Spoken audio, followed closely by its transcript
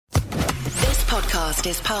podcast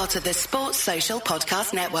is part of the Sports Social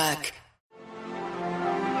Podcast Network.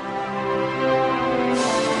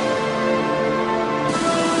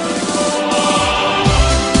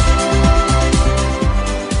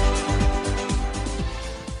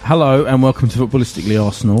 Hello and welcome to Footballistically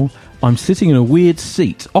Arsenal. I'm sitting in a weird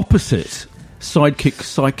seat opposite sidekick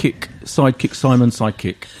Simon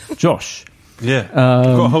Josh. Yeah, you've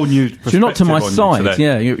got a whole new perspective. So you're not to my side, today.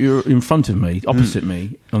 yeah, you're in front of me, opposite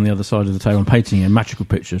me, on the other side of the table. I'm painting a magical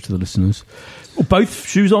picture to the listeners. Both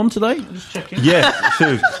shoes on today? Just checking. Yeah,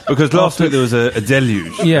 shoes. Because last week there was a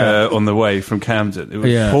deluge on the way from Camden. It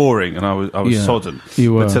was pouring and I was sodden.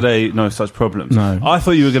 You were. But today, no such problems. No. I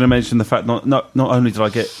thought you were going to mention the fact not only did I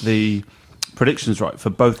get the predictions right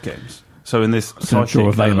for both games, so in this draw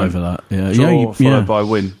a veil over that. Yeah. Draw followed by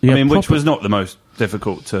win. Yeah, I mean, which was not the most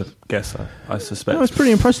difficult to guess, I suspect. That was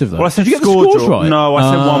pretty impressive, though. Well, I said did you get score the scores draw. right? No,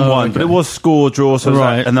 I said 1-1, okay. but it was score draw, so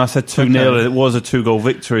right. and I said 2-0, and it was a 2-goal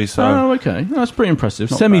victory. So, okay, that's pretty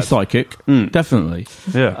impressive. Not Semi-psychic, definitely.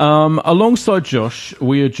 Yeah. Alongside Josh,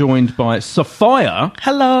 we are joined by Sophia.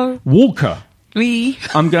 Hello. Walker. Me.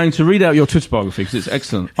 I'm going to read out your Twitter biography because it's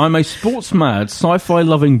excellent. I'm a sports-mad,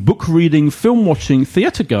 sci-fi-loving, book-reading, film-watching,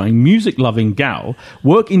 theatre-going, music-loving gal.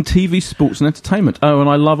 Work in TV, sports and entertainment. Oh, and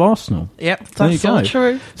I love Arsenal. Yep, that's all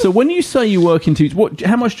true. So when you say you work in TV,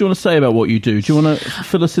 how much do you want to say about what you do? Do you want to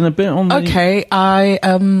fill us in a bit on that? Okay, I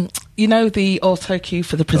you know the auto cue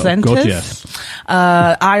for the presenters? Oh, God, yes.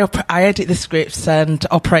 I edit the scripts and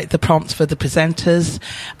operate the prompts for the presenters.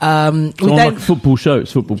 Like a football show,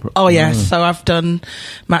 it's football. So I've done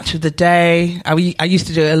Match of the Day. I used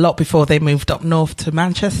to do it a lot before they moved up north to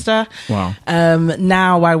Manchester. Wow.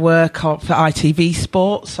 Now I work for ITV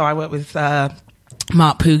Sports, so I work with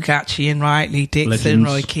Mark Pugac, Ian Wright, Lee Dixon, Legends.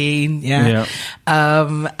 Roy Keane,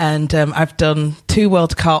 and I've done 2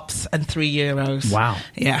 World Cups and 3 Euros. Wow,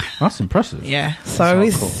 yeah, that's impressive. Yeah, so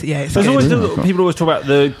it's cool. it's There's good. always people always talk about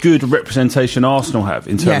the good representation Arsenal have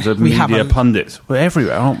in terms of media pundits. We're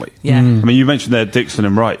everywhere, aren't we? Yeah. I mean, you mentioned there Dixon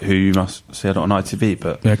and Wright, who you must see a lot on ITV,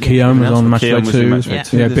 but Keown was on Matchday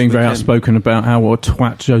 2. Being very outspoken about how what a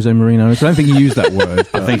twat Jose Mourinho is. I don't think he used that word.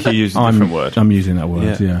 I think he used a different word. I'm using that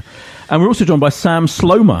word. Yeah. And we're also joined by Sam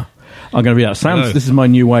Slomer. I'm going to read out Sam's. This is my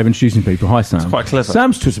new way of introducing people. Hi, Sam. It's quite clever.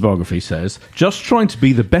 Sam's Twitter biography says, "Just trying to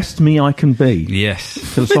be the best me I can be." Yes.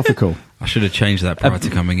 Philosophical. I should have changed that prior to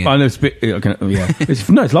coming in. I know it's a bit.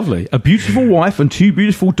 It's lovely. A beautiful wife and 2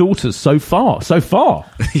 beautiful daughters. So far.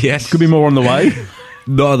 Yes. Could be more on the way.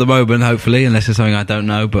 Not at the moment, hopefully, unless it's something I don't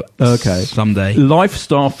know. But someday.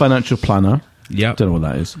 Lifestyle financial planner. Yep. Don't know what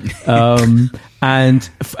that is.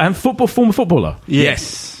 And former footballer.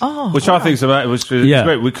 Yes. Oh, which I think is about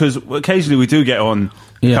great because occasionally we do get on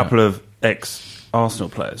a couple of ex-Arsenal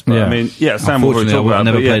players. But I mean, Sam will talk about. I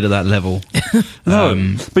never played at that level.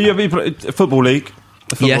 No, but you have Football League.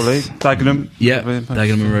 The Football League, Dagenham. Yeah,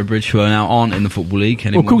 Dagenham and Redbridge, who are now aren't in the Football League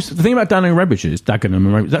anymore. Well, of course, the thing about Dagenham and Redbridge is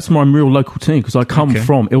that's my real local team because I come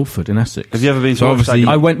from Ilford in Essex. Have you ever been to Dagenham?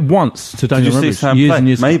 I went once to Dagenham and Redbridge. Years and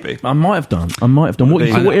years. Maybe. I might have done.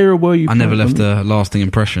 What era were you? I never left a lasting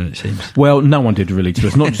impression, it seems. Well, no one did really, to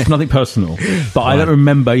us. Not just nothing personal. But I don't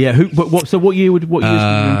remember, So what year would you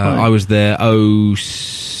I was there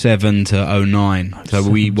 07 to 09. So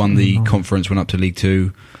we won the conference, went up to League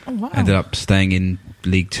 2. Oh, wow. Ended up staying in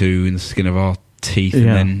League 2 in the skin of our teeth, and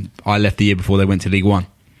then I left the year before they went to League 1.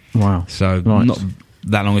 Wow. So not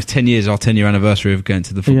that long. It's 10 years, our 10-year anniversary of going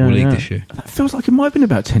to the Football League this year. That feels like it might have been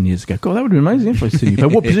about 10 years ago. God, that would have been amazing if I see you play.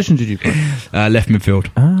 What position did you play? Left midfield.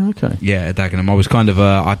 Ah, okay. Yeah, at Dagenham. I was kind of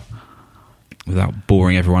without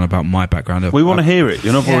boring everyone about my background. We want to hear it.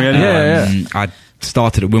 You're not boring anyone. I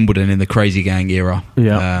started at Wimbledon in the Crazy Gang era.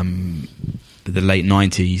 Yeah. The late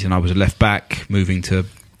 90s, and I was a left back, moving to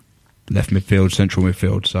left midfield, central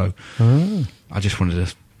midfield. So I just wanted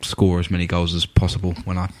to score as many goals as possible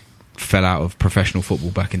when I fell out of professional football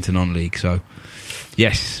back into non-league. So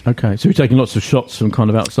yes. Okay, so you're taking lots of shots from kind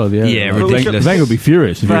of outside the area. Yeah, ridiculous. Wenger would be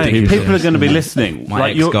furious. People are going to be listening.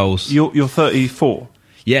 My ex-goals. You're 34.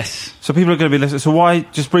 Yes. So people are going to be listening. So why,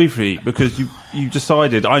 just briefly, because you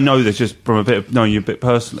decided, I know this just from a bit of knowing you a bit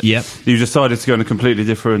personally. Yep. You decided to go in a completely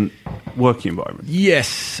different working environment.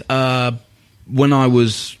 Yes. When I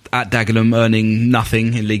was at Dagenham earning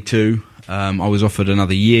nothing in League 2, I was offered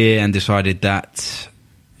another year and decided that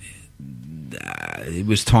it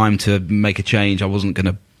was time to make a change. I wasn't going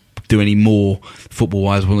to do any more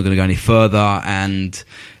football-wise. I wasn't going to go any further, and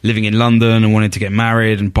living in London and wanting to get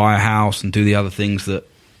married and buy a house and do the other things that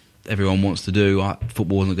everyone wants to do,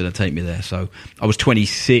 football wasn't going to take me there. So I was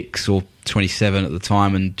 26 or 27 at the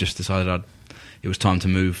time and just decided it was time to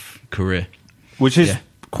move career. Which is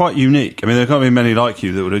quite unique. I mean, there can't be many like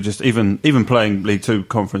you that would have just even playing League Two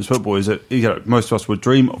conference football is that most of us would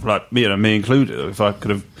dream of, like me included. If I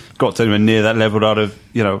could have got to anywhere near that level, I'd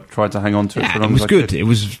have tried to hang on to it. Yeah, for as long it was as I good. could. It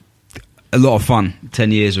was a lot of fun.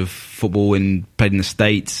 10 years of football played in the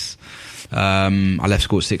States. I left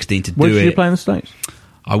school at 16 to do it. Where did you play in the States?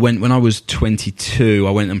 I went when I was 22.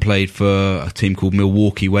 I went and played for a team called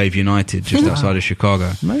Milwaukee Wave United, just outside of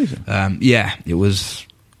Chicago. Amazing. It was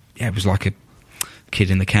like a kid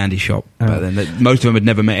in the candy shop. But then most of them had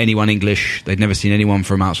never met anyone English. They'd never seen anyone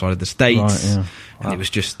from outside of the States. Right, yeah. And it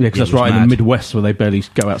was just because that's right in the Midwest where they barely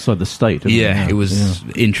go outside the state. It was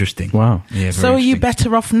interesting. Wow. Yeah, so are you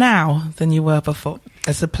better off now than you were before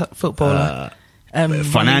as a footballer?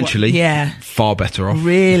 Financially, far better off.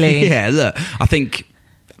 Really? Yeah. Look, I think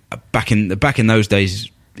back in those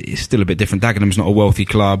days, it's still a bit different. Dagenham's not a wealthy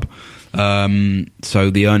club, so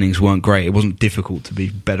the earnings weren't great. It wasn't difficult to be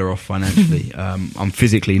better off financially. I'm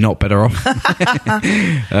physically not better off,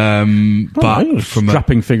 but from a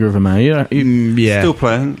strapping figure of a man, still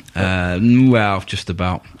playing. Well, just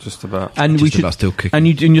about, and about still kicking.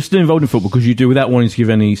 And you're still involved in football because you do, without wanting to give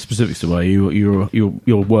any specifics away.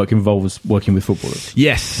 Your work involves working with footballers.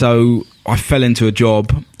 Yes, so I fell into a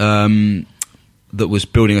job that was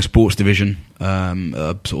building a sports division,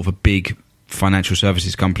 sort of a big financial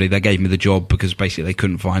services company. They gave me the job because basically they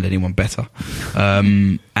couldn't find anyone better.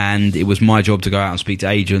 And it was my job to go out and speak to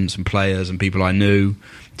agents and players and people I knew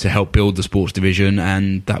to help build the sports division.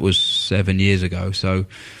 And that was 7 years ago. So,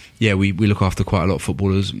 yeah, we look after quite a lot of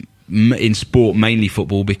footballers. In sport, mainly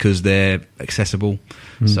football, because they're accessible.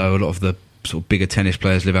 So a lot of the sort of bigger tennis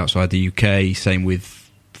players live outside the UK. Same with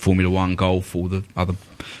Formula One, golf, all the other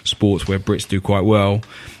sports where Brits do quite well.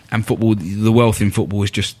 And football, the wealth in football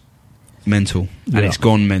is just mental, and it's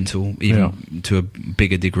gone mental even to a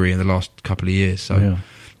bigger degree in the last couple of years. So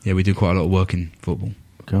we do quite a lot of work in football.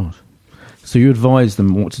 God. So you advise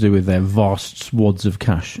them what to do with their vast swaths of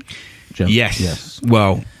cash? Jem? Yes.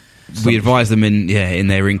 Well, we advise them in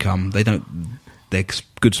their income. They're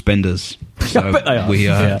good spenders. So I bet they are.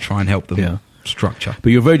 We try and help them structure.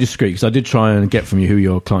 But you're very discreet, because I did try and get from you who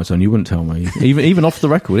your clients are, and you wouldn't tell me, even off the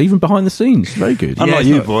record, even behind the scenes. Very good. Unlike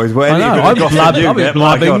you boys, where I'm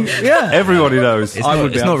blabbing. Everybody knows.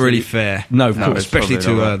 It's not really fair. No, of course, especially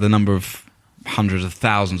to the number of hundreds of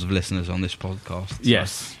thousands of listeners on this podcast.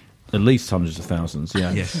 Yes. At least hundreds of thousands,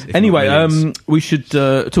 yeah. Yes. Anyway, we should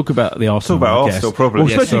talk about the Arsenal. Talk about Arsenal, probably.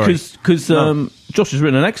 Well, especially because Josh has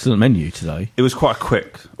written an excellent menu today. It was quite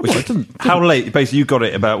quick. How late? Basically, you got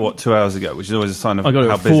it about 2 hours ago, which is always a sign of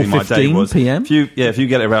how busy my day was. 4:15 p.m. If you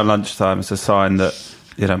get it around lunchtime, it's a sign that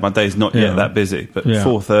my day's not yet that busy. But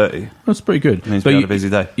 4:30, that's pretty good. Means we had a busy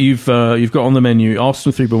day. You've got on the menu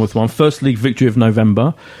Arsenal 3 Bournemouth 1, first league victory of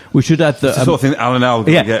November. We should add that the sort of thing that Alan Algo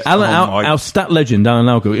gets. Our stat legend, Alan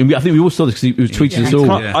Algo. I think we all saw this because he was tweeting us all.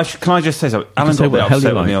 Can I just say something? Alan got a bit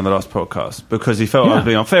upset with me on the last podcast because he felt I was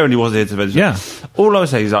being unfair and he wasn't here to visit. Yeah. All I was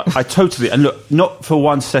saying is I totally, and look, not for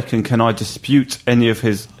 1 second can I dispute any of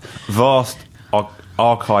his vast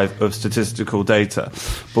archive of statistical data,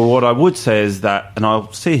 but what I would say is that, and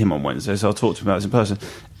I'll see him on Wednesday, so I'll talk to him about this in person,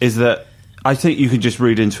 is that I think you can just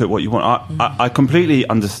read into it what you want. I completely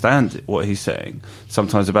understand what he's saying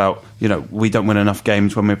sometimes about, we don't win enough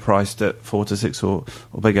games when we're priced at 4 to 6 or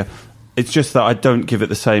bigger. It's just that I don't give it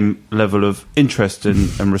the same level of interest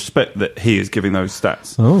and respect that he is giving those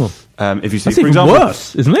stats. Oh, if you see, that's for even example,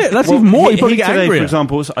 worse, isn't it? That's even more. You probably get today, angrier. for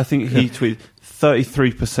example, I think he tweeted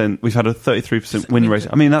 33%. We've had a 33% win rate.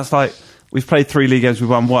 I mean, that's like we've played 3 league games, we've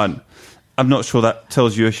won 1. I'm not sure that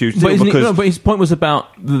tells you a huge deal. But his point was about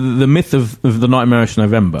the myth of the nightmarish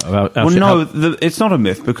November. It's not a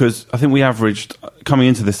myth, because I think we averaged, coming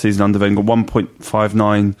into this season under Wenger,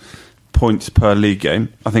 1.59 points per league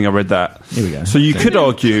game. I think I read that. Here we go. So you could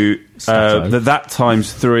argue that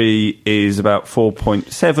times 3 is about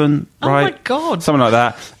 4.7, right? Oh my God. Something like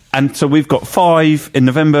that. And so we've got 5 in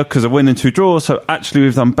November because of winning 2 draws. So actually,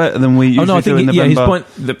 we've done better than we usually do in November. His point,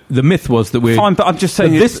 the myth was that we're fine, but I'm just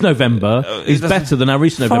saying this November is better than our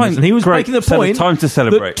recent Novembers, and he was making the point. Time to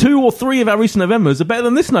celebrate. That 2 or 3 of our recent Novembers are better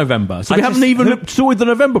than this November. So we haven't even sorted the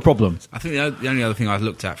November problem. I think the only other thing I've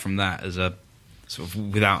looked at from that, as a sort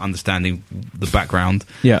of without understanding the background,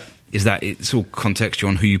 is that it's all contextual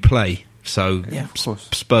on who you play. So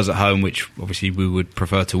Spurs at home, which obviously we would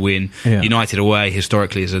prefer to win. United away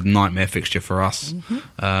historically is a nightmare fixture for us.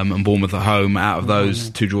 And Bournemouth at home, out of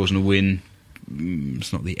those 2 draws and a win,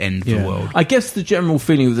 it's not the end of the world. I guess the general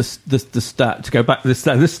feeling of the stat, to go back to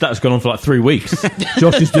this stat's gone on for like 3 weeks.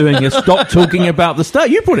 Josh is doing a stop talking about the stat.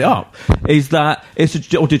 You brought it up. Is that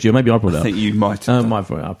or did you? Maybe I brought it up. I think you might have. My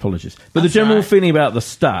fault. Apologies. But the general feeling about the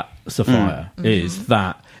stat, Sapphire, is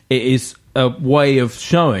that it is a way of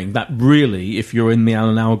showing that really, if you're in the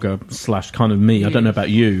Alan Alga / kind of me, I don't know about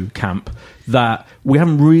you, camp, that we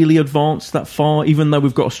haven't really advanced that far, even though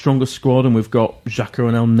we've got a stronger squad and we've got Xhaka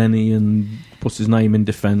and El Neni and what's his name in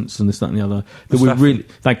defence and this, that and the other. That we really,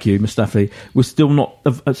 thank you, Mustafi. We're still not.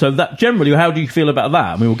 So that generally, how do you feel about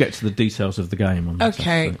that? I mean, we'll get to the details of the game. On that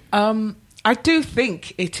okay. I do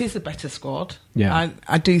think it is a better squad. Yeah.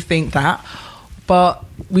 I do think that. But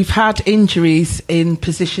we've had injuries in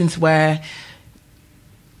positions where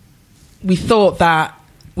we thought that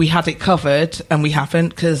we had it covered and we haven't,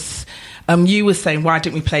 because you were saying, why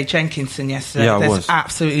didn't we play Jenkinson yesterday? Yeah, There's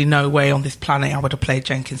absolutely no way on this planet I would have played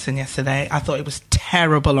Jenkinson yesterday. I thought it was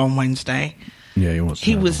terrible on Wednesday. Yeah, he was.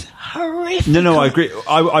 He was horrific. No, I agree.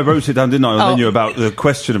 I wrote it down, didn't I? And then you about the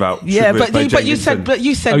question about but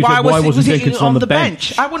you said why wasn't he on the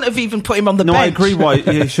bench? I wouldn't have even put him on the bench. No, I agree. Why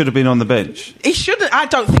he should have been on the bench? He shouldn't. I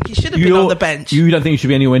don't think he should have been on the bench. You don't think he should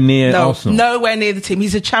be anywhere near Arsenal? Nowhere near the team.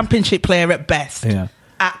 He's a championship player at best. Yeah.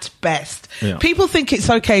 At best. Yeah. People think it's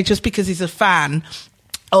okay just because he's a fan.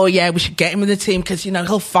 Oh yeah, we should get him in the team because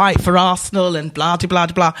he'll fight for Arsenal and blah blah blah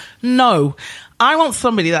blah. No, I want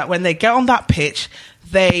somebody that when they get on that pitch,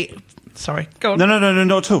 Sorry, go on. No,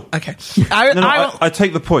 not at all. Okay. I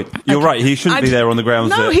take the point. You're right. He shouldn't be there on the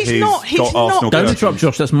grounds. No, he's not. He's got not. Arsenal. Don't interrupt,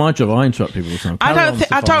 Josh. That's my job. I interrupt people all the time.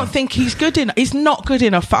 I don't think he's good enough. He's not good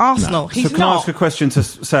enough for Arsenal. No. He's so can I ask a question to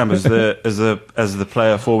Sam as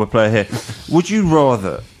the former player here? Would you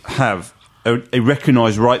rather have a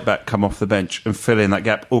recognised right back come off the bench and fill in that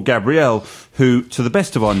gap, or Gabriel, who, to the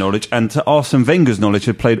best of our knowledge and to Arsene Wenger's knowledge,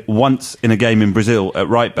 had played once in a game in Brazil at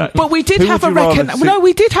right back? But we did have a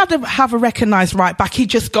recognised right back. He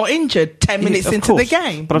just got injured 10 minutes into the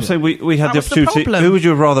game. But I'm saying we had the opportunity. Who would you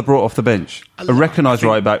have rather brought off the bench? A recognised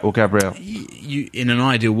right back or Gabriel? In an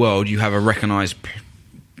ideal world, you have a recognised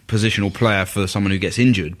positional player for someone who gets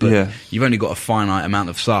injured, but you've only got a finite amount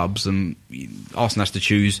of subs, and Arsenal has to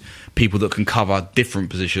choose people that can cover different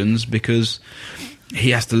positions, because he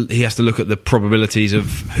has to look at the probabilities of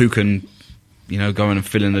who can go in and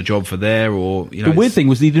fill in a job for there, or the weird thing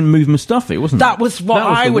was he didn't move Mustafi, wasn't it? That was what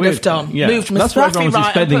I would have done. Yeah. Moved Mustafi. That's what everyone was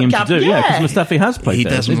expecting him to do. Yeah, because Mustafi has played.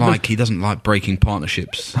 He doesn't like breaking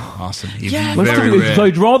partnerships. Arsene. So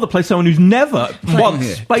he'd rather play someone who's never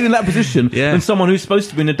once played in that position than someone who's supposed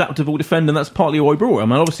to be an adaptable defender. And that's partly what he brought. I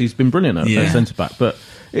mean, obviously he's been brilliant at centre back, but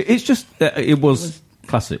it's just it was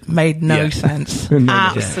classic. Made no sense.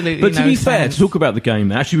 Absolutely. But to be fair, to talk about the game,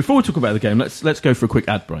 actually, before we talk about the game, let's go for a quick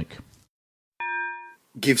ad break.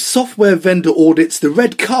 Give software vendor audits the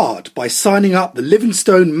red card by signing up the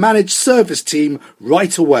Livingstone Managed Service Team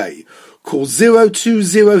right away. Call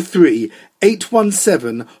 0203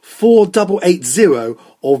 817 4880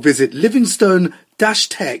 or visit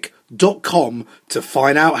livingstone-tech.com to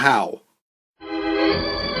find out how.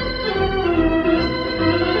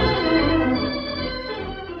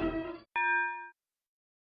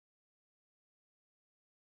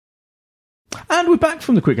 And we're back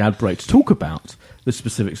from the quick ad break to talk about the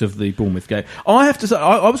specifics of the Bournemouth game. I have to say,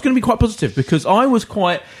 I was going to be quite positive, because I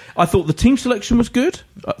thought the team selection was good.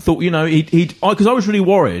 I thought, because I was really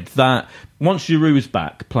worried that once Giroud was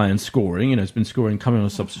back playing, scoring, he's been scoring, coming on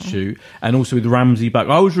a substitute, and also with Ramsey back,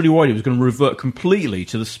 I was really worried it was going to revert completely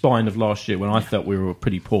to the spine of last year, when I felt we were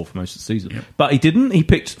pretty poor for most of the season. Yeah. But he didn't. He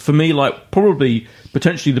picked, for me, probably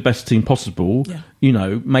potentially the best team possible. Yeah.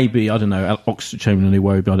 Maybe, I don't know, Oxlade-Chamberlain,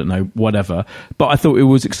 Iwobi, I don't know, whatever. But I thought it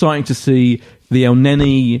was exciting to see the El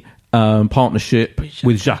Neni partnership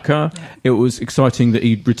with Xhaka. Yeah. It was exciting that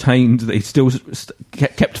he still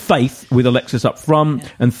kept faith with Alexis up front,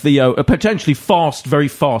 and Theo, a potentially fast, very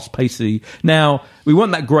fast, pacey. Now, we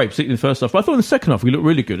weren't that great, particularly in the first half, but I thought in the second half we looked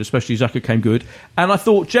really good, especially Xhaka came good. And I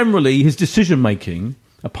thought generally his decision-making,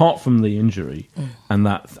 apart from the injury and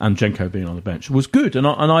Jenko being on the bench, was good. And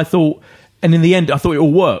I thought... And in the end, I thought it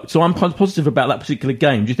all worked. So I'm positive about that particular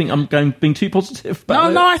game. Do you think I'm being too positive about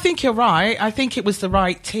it? No, I think you're right. I think it was the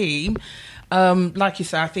right team. Like you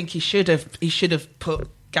said, I think he should have put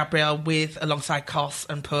Gabriel alongside Kos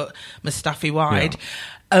and put Mustafi wide.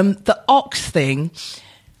 Yeah. The Ox thing,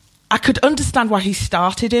 I could understand why he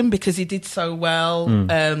started him, because he did so well.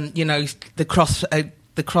 The cross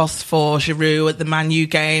the cross for Giroud at the Man U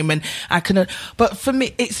game, and but for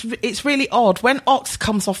me, it's really odd when Ox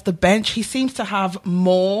comes off the bench. He seems to have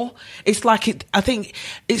more. It's like I think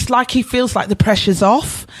it's like he feels like the pressure's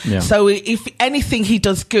off. Yeah. So if anything he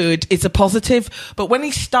does good, it's a positive. But when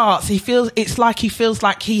he starts, he feels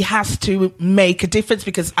like he has to make a difference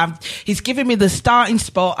because he's giving me the starting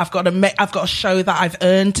spot. I've got to show that I've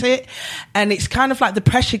earned it, and it's kind of like the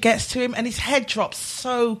pressure gets to him, and his head drops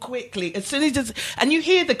so quickly as soon as he does, and you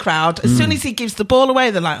hear the crowd as soon as he gives the ball away,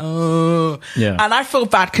 they're like, oh, yeah. And I feel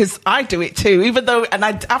bad because I do it too, even though, and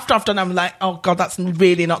after I've done, I'm like, oh God, that's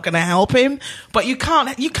really not going to help him. But you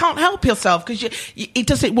can't help yourself because he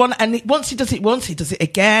does it once, and once he does it once, he does it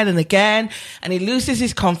again and again, and he loses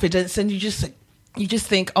his confidence, and you just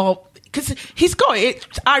think, oh. Because he's got it.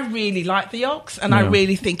 I really like the Ox, and I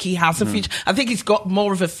really think he has a future. I think he's got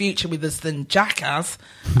more of a future with us than Jack has.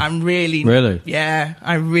 I'm really... Really? Yeah,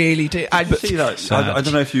 I really do. I see that. I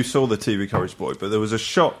don't know if you saw the TV coverage, boy, but there was a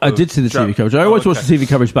shot... I did see the TV coverage. I always watch the TV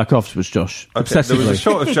coverage back afterwards, Josh. Okay. Obsessively. There was a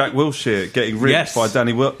shot of Jack Wilshere getting ripped by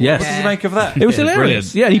Danny Wilson. Yes. What did you make of that? It was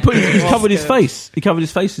hilarious. Yeah, he covered his face. He covered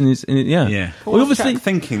his face in his... Yeah. What was Jack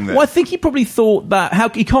thinking there? Well, I think he probably thought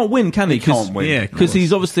that... he can't win, can he? He can't win. Yeah, because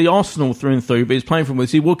he's obviously Arsenal through and through, but he's playing from with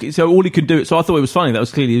so all he could do. So I thought it was funny. That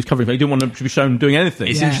was clearly he was covering. He didn't want him to be shown doing anything.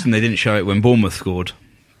 It's interesting they didn't show it when Bournemouth scored.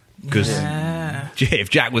 Because if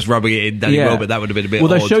Jack was rubbing it in Danny Welbeck, that would have been a bit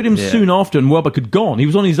Well, odd. they showed him soon after, and Welbeck had gone. He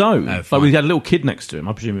was on his own. Oh, like he had a little kid next to him.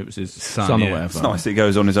 I presume it was his son or whatever. It's nice that he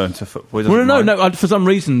goes on his own to football. No. For some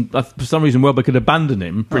reason, Welbeck had abandoned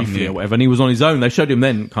him briefly or whatever, and he was on his own. They showed him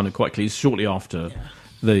then kind of quite clearly shortly after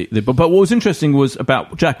But what was interesting was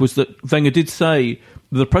about Jack was that Wenger did say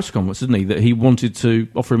the press conference, didn't he, that he wanted to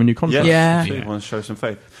offer him a new contract. Yeah. He wanted to show some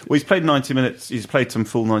faith. Well, he's played 90 minutes. He's played some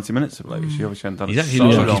full 90 minutes of late, which he obviously hadn't done. He So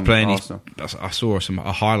looks long like he's playing. Arsenal. I saw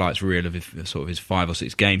a highlights reel of his 5 or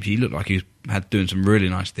 6 games. He looked like he was doing some really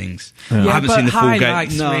nice things. Yeah. I haven't seen the full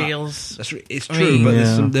game. Reels. It's true,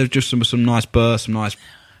 but there's just some nice bursts,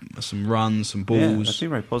 some runs, some balls. Yeah, I think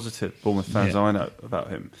very positive Bournemouth fans I know about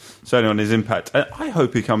him. Certainly on his impact. I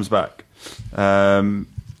hope he comes back.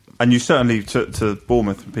 And you certainly, to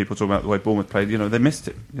Bournemouth, people talking about the way Bournemouth played, they missed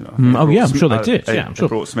it. I'm sure they did. I'm sure. They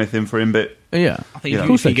brought Smith in for Imbit. Yeah. I think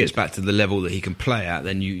if he gets back to the level that he can play at,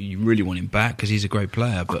 then you really want him back because he's a great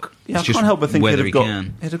player. But I can't help but think he'd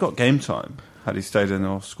have got game time had he stayed in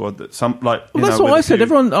our squad. That's what I said.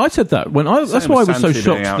 I said that that's why I was so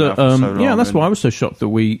shocked that. That's why I was so shocked that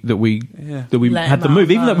we had the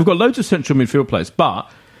move, even though we've got loads of central midfield players. But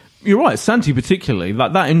you're right, Santi particularly,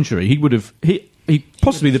 like that injury, he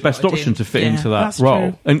possibly the best option to fit into that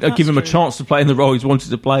role and give him a chance to play in the role he's wanted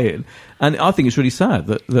to play in. And I think it's really sad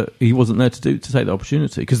that he wasn't there to take the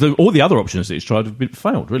opportunity because all the other options that he's tried have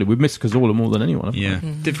failed. Really, we've missed Cazorla more than anyone.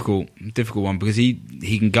 Difficult one because he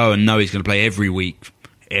can go and know he's going to play every week,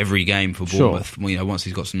 every game for Bournemouth. Sure. Once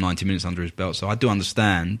he's got some 90 minutes under his belt. So I do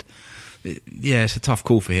understand. It's a tough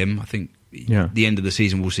call for him. I think. The end of the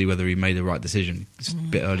season, we'll see whether he made the right decision. It's a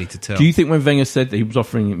bit early to tell. Do you think when Wenger said that he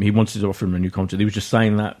wanted to offer him a new contract, he was just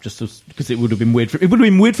saying that because it would have been weird? It would have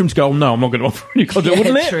been weird for him to go, "Oh no, I'm not going to offer a new contract,"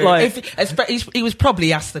 wouldn't it? Like, he was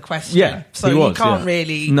probably asked the question. Yeah, so he can't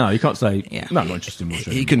really. No, he can't say. No, I'm not interested in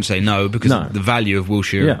Wilshere. He couldn't say no because the value of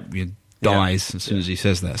Wilshere dies as soon as he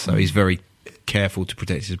says that. So he's very careful to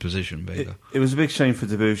protect his position. It was a big shame for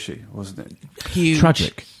Debussy, wasn't it? Huge.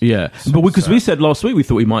 Tragic. Yeah. But because we said last week we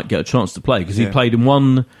thought he might get a chance to play because he played in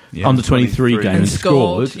one under-23 game and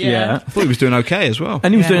scored. I thought he was doing okay as well.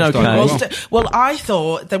 And he was doing okay. Well, I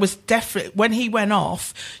thought there was definitely, when he went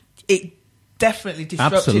off, it definitely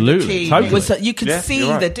disrupted the team. Totally. It was, you could see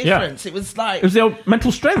the difference. It was like... It was the old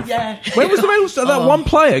mental strength. Yeah. Where was the mental strength? That one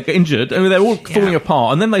player got injured and they're all falling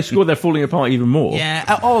apart. And then they scored, they're falling apart even more.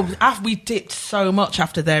 Yeah. We dipped so much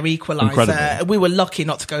after their equaliser. We were lucky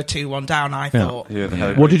not to go 2-1 down, I thought.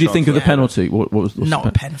 Yeah, what did you think of the penalty? What was not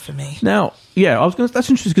a pen for me. Now... Yeah, that's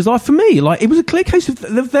interesting because for me, it was a clear case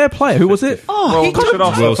of their player. Who was it? He could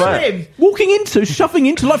have him. Shoving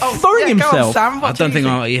into, throwing himself. Go on, Sam, I don't think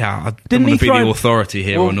I don't want to be the authority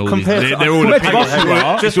here on all these. They're all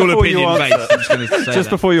opinion. It's all opinion based. Just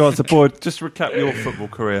before you answer, Boyd, just recap your football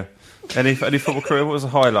career. Any football career? What was the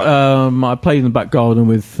highlight? I played in the back garden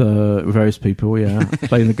with various people. Yeah,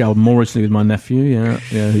 played in the garden more recently with my nephew. Yeah.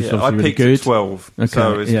 Who's I peaked really good. at 12. Okay.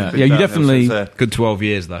 So you definitely good 12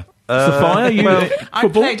 years though. Sophia, I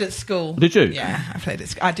played at school. Did you? Yeah, I played at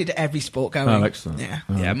school. I did every sport going. Oh, excellent.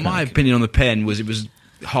 Yeah. My opinion on the pen was it was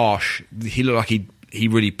harsh. He looked like he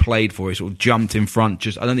really played for it. He sort of jumped in front.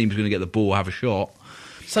 I don't think he was going to get the ball or have a shot.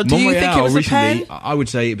 So do you think it was a pen? I would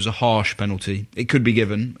say it was a harsh penalty. It could be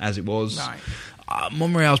given, as it was. Right.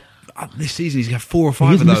 Monreal, this season he's had 4 or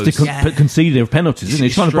 5 He's of those. Mr. Conceding of penalties, isn't he?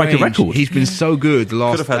 He's trying to break a Strange. record. He's been so good the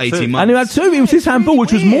last Could have had 18 two. months. And he had 2. It was his handball,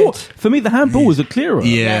 which was weird. more for me. The handball was a clearer.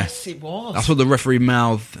 Yeah. Yes, it was. That's what the referee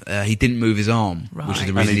mouthed. He didn't move his arm, which is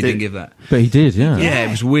the Right. reason And he he didn't did. give that. But he did. Yeah. Yeah,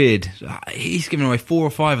 it was weird. He's given away 4 or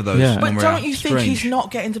 5 of those. Yeah. when But we're don't out. you think Strange. he's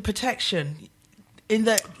not getting the protection? In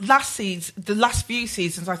the last few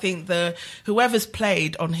seasons, I think whoever's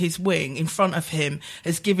played on his wing in front of him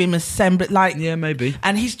has given him a semblance, Yeah, maybe.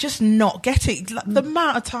 and he's just not getting the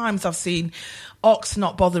amount of times I've seen Ox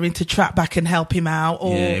not bothering to track back and help him out,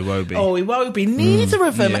 or Yeah, Iwobi. Iwobi. Neither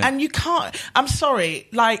of them, Yeah. and you can't. I'm sorry,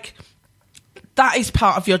 that is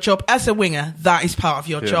part of your job as a winger. That is part of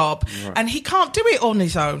your job, right. and he can't do it on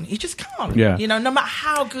his own. He just can't. Yeah. You know, no matter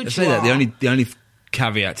how good I you say are. that the only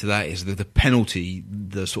caveat to that is that the penalty,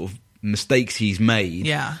 the sort of mistakes he's made,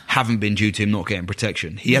 haven't been due to him not getting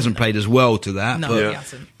protection. He hasn't played as well to that, No, but he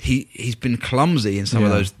hasn't. he's been clumsy in some of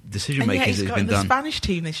Yeah. those decision And yeah, makings he's that got he's in been the done. Spanish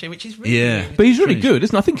team this year, which is really Yeah. good. But he's really Strange. good,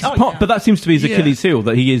 isn't he? I think it's Oh, part, yeah. but that seems to be his Yeah. Achilles heel,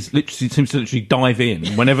 that he seems to literally dive in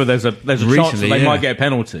whenever there's a chance that Recently, they yeah. might get a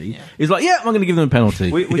penalty. He's like, yeah, I'm going to give them a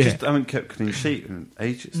penalty. We Yeah. just haven't kept clean sheet in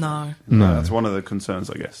ages. No. No. That's one of the concerns,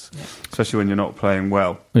 I guess, especially when you're not playing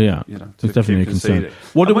well. Yeah, you know, it's definitely a keep concern. conceding.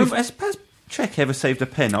 What do And we? Has Czech ever saved a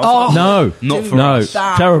pen? No, Not for no, us.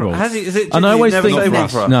 terrible. Has he? Is it? And I always never think saved one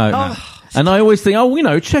us. for us? no. And I always think,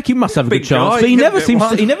 Czech, he must have a good Big chance, guy, but he you never get seems.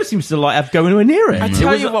 one. He never seems to have go anywhere near it. I It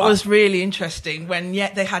tell was- you what was really interesting when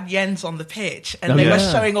they had Jens on the pitch and Oh, they were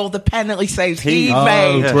yeah. showing all the penalty saves he Oh,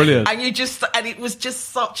 made, brilliant. and it was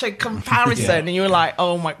just such a comparison, and you were like,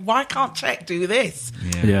 oh my, why can't Czech do this?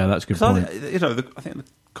 Yeah, that's a good point. I think the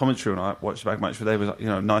commentary when I watched the back match today was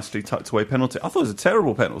nicely tucked away penalty. I thought it was a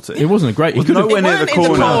terrible penalty. It wasn't a great. He Was could have. nowhere near weren't the in the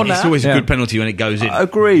corner. corner. It's always Yeah. a good penalty when it goes in. I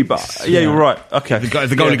agree, but yeah, you're right. Okay, If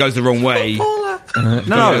the goalie goes the wrong way.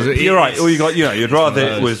 No, you're right. Or you'd rather it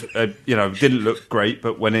One of was, didn't look great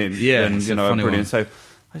but went in. Yeah, than, it's a a funny brilliant one. save.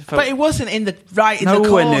 But it wasn't in the right in the Nowhere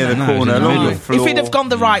corner. near the No, corner, it's in the along middle. the floor. If he'd have gone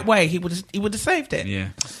the right way, he would have saved it. Yeah.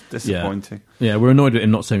 Disappointing. Yeah, we're annoyed at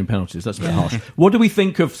him not saving penalties. That's a bit harsh. What do we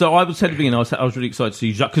think of? So I was said at the beginning, I was really excited to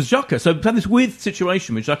see Xhaka, because Xhaka. So we've had this weird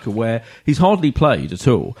situation with Xhaka where he's hardly played at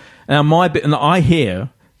all. Now and I hear.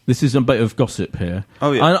 This is a bit of gossip here.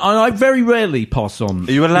 Oh, yeah. And I very rarely pass on.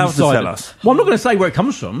 Are you allowed to inside tell it. us? Well, I'm not going to say where it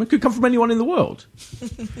comes from. It could come from anyone in the world.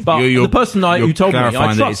 But You're the person who told me, I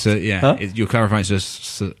clarifying that trust. it's Huh? you're clarifying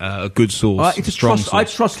it's a good source. It's a strong trust. I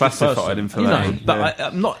source. trust the Classified person, information, but yeah.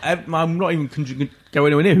 I'm not even go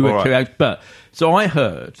anywhere near who All it right. came. But so I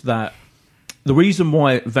heard that the reason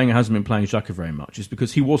why Wenger hasn't been playing Xhaka very much is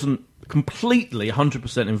because he wasn't completely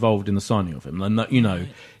 100% involved in the signing of him, and that,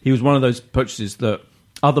 he was one of those purchases that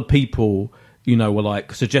other people. Were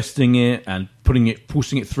like suggesting it and pushing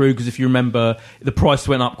it through, because if you remember, the price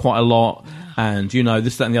went up quite a lot, and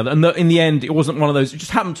this, that, and the other. And in the end, it wasn't one of those. It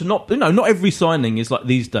just happened to not. Not every signing is like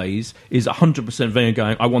these days is 100% Wenger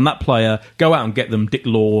going, I want that player. Go out and get them, Dick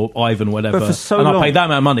Law, Ivan, whatever, But for so and I'll long- pay that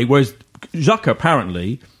amount of money. Whereas Xhaka,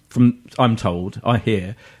 apparently, I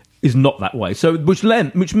hear, is not that way. So which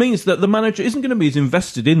means that the manager isn't going to be as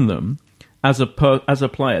invested in them as a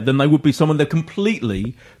player, then they would be someone they've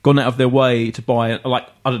completely gone out of their way to buy, like,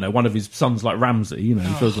 I don't know, one of his sons like Ramsey, he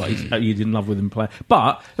feels like he's in love with him playing.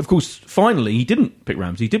 But, of course, finally, he didn't pick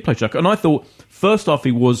Ramsey, he did play Xhaka, and I thought, first half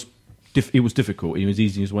he was difficult, he was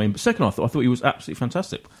easy in his way, but second half, I thought he was absolutely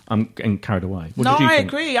fantastic. I'm getting carried away. What did you think?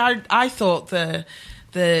 Agree. I thought the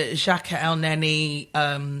Xhaka El Neni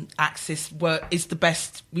axis is the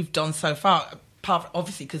best we've done so far.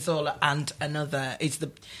 Obviously, Cazorla and another is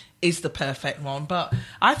the perfect one, but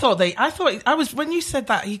I thought when you said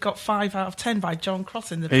that he got 5 out of 10 by John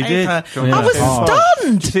Cross in the He paper, did. I was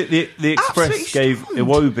stunned. The Express Absolutely gave stunned.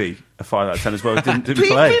 Iwobi a 5 out of 10 as well. Didn't Didn't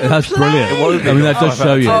play. even That's brilliant. play. I mean, that does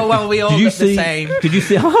show you. Oh, well, we all look the same. Did you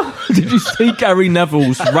see? Did you see Gary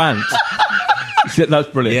Neville's rant? That's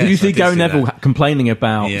brilliant. Yes, did you see I did Gary see Neville that. complaining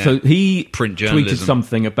about? Yeah. So he Print tweeted journalism.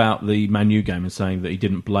 something about the Man U game and saying that he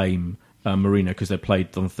didn't blame Marino because they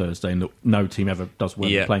played on Thursday and that no team ever does well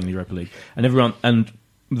Yeah. playing in the Europa League. And everyone and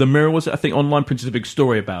the Mirror was it? I think online printed a big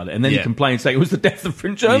story about it, and then he Yeah. complained saying it was the death of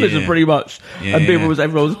print journalism Yeah. pretty much. Yeah, and yeah.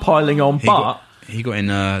 everyone was piling on, He got in.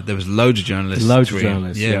 There was loads of journalists. loads of tweeting.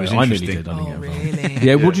 journalists. Yeah, it was I nearly interesting. did. I didn't Oh, get involved. really?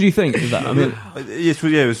 Yeah, what did you think of that? I mean, This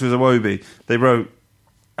was Iwobi. They wrote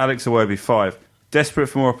Alex Iwobi 5. Desperate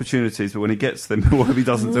for more opportunities, but when he gets them, Iwobi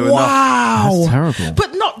doesn't do enough. Wow, That's terrible.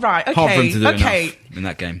 But not right. Okay, Hard for him to do okay. enough in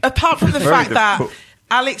that game. Apart from the Very fact that difficult.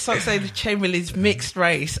 Alex Oxlade-Chamberlain's mixed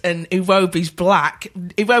race and Iwobi's black,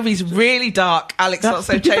 Iwobi's really dark. Alex Did they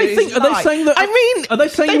Oxlade-Chamberlain's think- are they light. saying that- I mean, are they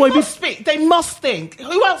saying they Iwobi- must think. They must think.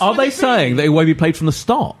 Who else? are would they it be? saying that Iwobi played from the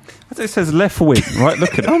start? It says left wing, right?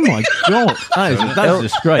 Look at it. Oh my god, that is a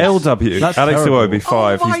disgrace. LW, That's Alex terrible. Iwobi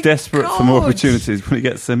 5. Oh my He's desperate for more God. opportunities. When he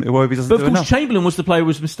gets them, Iwobi doesn't But do of course, enough. Chamberlain was the player who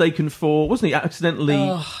was mistaken for, wasn't he? Accidentally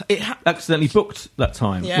booked that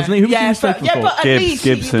time, wasn't he? Who was he mistaken for? but at Gibbs, least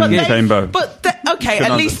Gibson, but they- Chambo. But okay,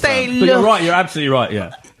 Can at least they understand. But look. you're right. You're absolutely right.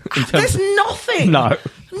 Yeah. In terms There's of- nothing. no.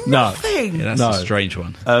 Nothing. Yeah, that's No. a strange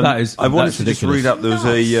one. That is. I wanted that's to just ridiculous. read up. There was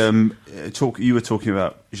a talk. You were talking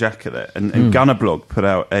about Xhaka there, and Gunner Blog put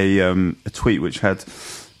out a tweet which had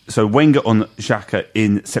Wenger on Xhaka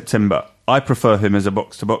in September. I prefer him as a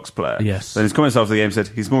box-to-box player. Yes. Then his comments after the game said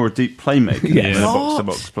he's more a deep playmaker Yes. than a What?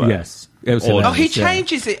 box-to-box player. Yes. It was Oh, hilarious, he yeah.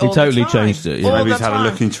 changes it He all totally the time. changed it. Yeah. All Maybe the he's had a time.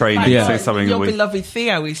 look in training. Like, Yeah. Say something your a week. beloved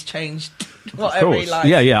Theo, he's changed Of whatever he course. likes.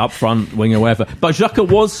 Yeah, up front, winger, whatever. But Xhaka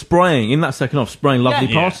was spraying in that second half, spraying lovely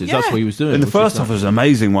Yeah. passes. Yeah. That's what he was doing. In the which first is half, there was an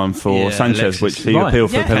amazing one for Yeah, Sanchez, Alexis. which he Right.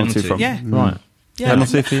 appealed for Yeah. a penalty Penalty. from. Yeah. right. Yeah.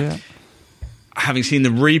 Penalty for you? Having seen the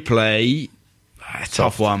replay, a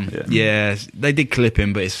tough one. Yeah, they did clip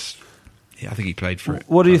him, but I think he played for it.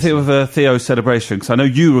 What do you think of Theo's celebration? Because I know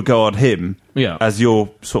you regard him Yeah. as your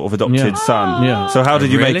sort of adopted Yeah. son. Yeah. So how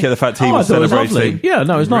did you Really? make it the fact he I was thought it was celebrating? lovely. Yeah,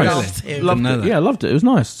 no, it was nice. Really? Loved him. Loved Didn't know it. that. Yeah, loved it. It was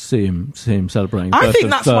nice to see him celebrating. I Birth think of,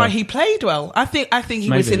 that's why he played well. I think he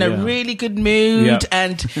was Maybe, in a yeah. really good mood, Yeah.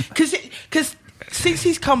 and because since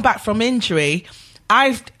he's come back from injury,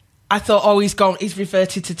 I thought, he's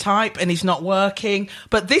reverted to type and he's not working.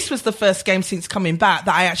 But this was the first game since coming back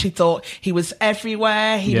that I actually thought he was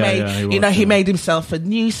everywhere. He he made himself a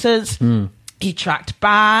nuisance. He tracked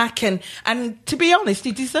back, and to be honest,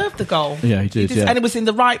 he deserved the goal. Yeah, he did, yeah. And it was in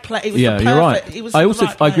the right place. It was Yeah, the you're perfect. right. It was I in also the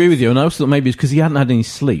right I agree place. with you, and I also thought maybe it's because he hadn't had any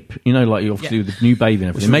sleep. You know, like obviously Yeah. with the new baby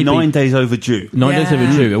and Which everything. was Maybe 9 days overdue. 9 days Yeah.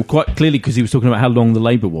 overdue. Quite clearly because he was talking about how long the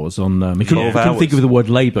labour was on. He couldn't 12 think hours. of the word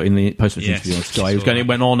labour in the post-match Yes. interview on Sky. He was going. It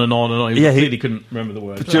went on and on and on. He Yeah, clearly couldn't remember the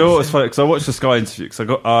word. Do you know what was funny? Because I watched the Sky interview. Because I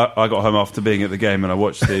got home after being at the game and I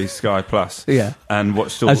watched the Sky Plus. Yeah. And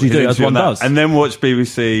watched all As you his do, as interview one on that, does. and then watched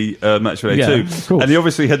BBC Match of the Day Yeah, too. of course. And he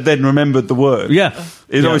obviously had then remembered the word. Yeah.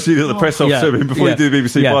 He's Yeah. obviously at the press officer. Yeah. Before Yeah. you do the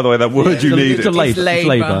BBC, Yeah. by the way, that word you It's needed a labour. It's It's labour.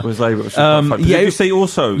 labour. was labour. Yeah, Did you see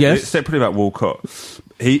also, Yes. separately about Walcott,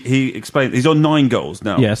 he explained he's on 9 goals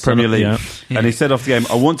now, Yes, Premier League. yeah. And he said after the game,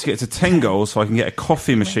 I want to get to 10 goals so I can get a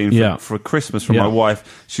coffee machine Yeah. for Christmas from Yeah. my wife.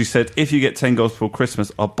 She said, if you get 10 goals before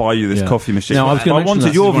Christmas, I'll buy you this Yeah. coffee machine. Now, I was gonna mention wanted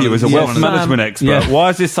that. your This is view one as of a the- wealth yeah. management expert. Yeah. Why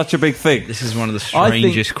is this such a big thing? This is one of the I think-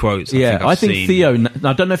 strangest quotes I I've think seen. Theo. Now,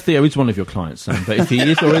 I don't know if Theo is one of your clients, Sam, but if he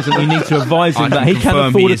is or isn't, you need to advise him I that can he can confirm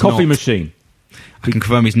afford he a is coffee not. machine. I can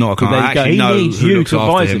confirm he's not a There client. I you go. actually He know needs who you looks to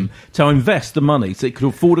advise after him to invest the money so he could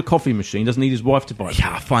afford a coffee machine. Doesn't need his wife to buy it.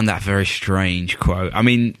 Yeah, I find that a very strange quote. I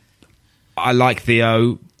mean, I like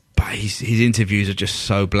Theo, but his interviews are just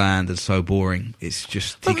so bland and so boring. It's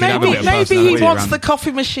just he But could have a bit of maybe he personality wants around the him.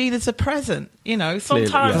 coffee machine as a present. You know,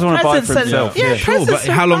 sometimes yeah. Doesn't wanna buy it presents for are- himself. Yeah, Yeah, Sure, presents but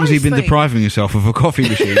are how long has he nice been thing. depriving himself of a coffee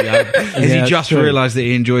machine? Has Yeah, he it's just true. realised that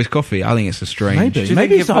he enjoys coffee? I think it's a strange. Maybe. Do you Maybe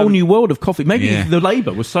think it's a if, whole new world of coffee. Maybe Yeah. the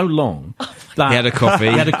labour was so long that He had a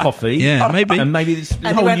coffee. He had a coffee. Yeah, maybe. And maybe it's a And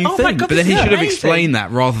he whole went, new "Oh my thing. God, But then he This is should have amazing. explained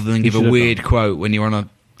that rather than give a should have weird done. quote when you're on a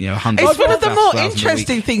 100. It's one of the more 1,000 a week.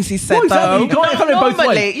 interesting things he said, Well, exactly. though. You can't have it both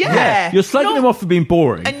Normally, ways. yeah. You're slagging him off for being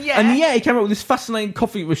boring. And yet- he came up with this fascinating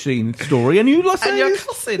coffee machine story, and you like And you're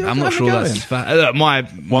cussing. I'm not Have a sure go. that's my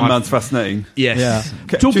One man's fascinating. Yes. Yeah.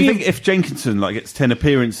 Do Talking you of- think if Jenkinson gets 10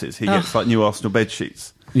 appearances, he gets like new Arsenal bed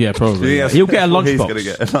sheets? Yeah, Do you probably. think that's- He'll get a that's what He's lunchbox. going to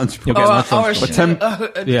get a lunchbox. He'll get a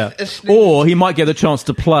lunchbox. Yeah, or he might get the chance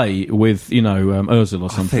to play with Ozil or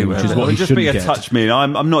something, which is what he just shouldn't being a get. touch me.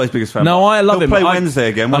 I'm not his biggest fan. No, I love He'll him. play I- Wednesday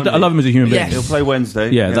again. I won't he? love him as a human being. Yes. He'll play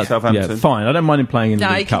Wednesday. Yeah, against that's Southampton. fine. I don't mind him playing in the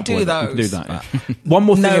No, League he can Cup. do whatever. He can do those. that. Yeah. One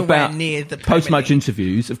more thing Nowhere about near the Premier post-match League.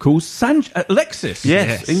 interviews, of course. Alexis,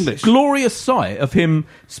 Yes, English. glorious sight of him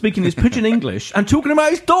speaking his pidgin English and talking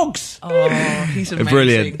about his dogs. Oh, he's amazing.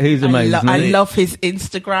 Brilliant. He's amazing, I isn't he? love his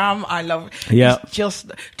Instagram. I love. Yeah. He's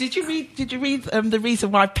just. Did you read the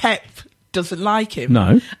reason why Pep doesn't like him?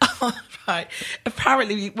 No. Right.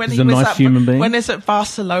 Apparently, when He's he a was nice at human being. when he was at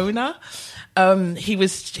Barcelona, he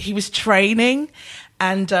was training,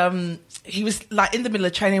 and he was like in the middle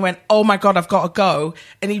of training. He went, "Oh my God, I've got to go!"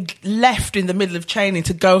 And he left in the middle of training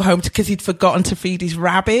to go home because he'd forgotten to feed his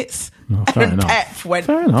rabbits. Oh, fair and enough. Pep went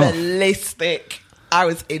Fair enough. ballistic. I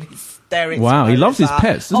was in hysterics. Wow, he when I loves his saw that.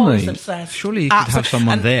 pets, doesn't Oh, he? he's obsessed. Surely he could have Absolutely.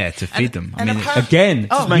 someone And- there to feed them. I and mean, apparently- Again,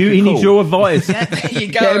 Oh. Make he it needs cool. your advice. Yeah, there you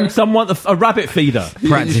Get him go. a rabbit feeder. You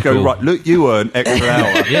just go, Practical. right, look, you earn extra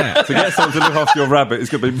hour. Yeah. To get someone to look after your rabbit, it's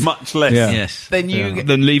going to be much less. Yeah. yes. Then you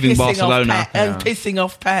Than leaving pissing off Barcelona. Pep and pissing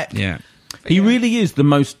off Pep. Yeah. He really is the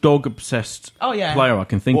most dog-obsessed player I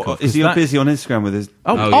can think of. Is he busy on Instagram with his...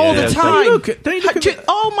 all the time. Don't you look at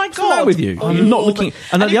oh my what's the God! matter with you? You're not looking.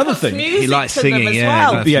 And then the other thing, he likes singing. As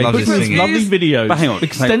Yeah, well. he yeah, loves he puts singing. lovely videos. But hang on,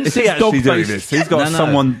 extensive is he actually doing this? He's got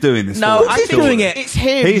someone doing this. No, for him. I think doing it. It's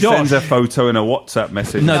him. He Josh. sends a photo in a WhatsApp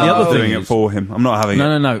message. No, the other I'm doing thing it is- for him. I'm not having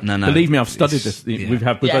it. No. Believe me, I've studied this. We've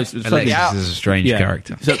both studied. Alexis is a strange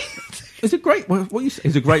character. So, he's a great. What you say?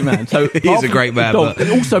 He's a great man. So He's a great man, dog, but-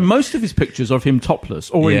 also, most of his pictures are of him topless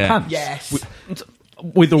or in Yeah. pants. Yes.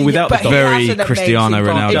 With or without but the dog. he Very has an amazing Cristiano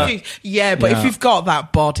body. Ronaldo. If you've got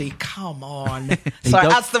that body, come on. So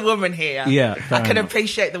does- as the woman here, Yeah, I fair can enough.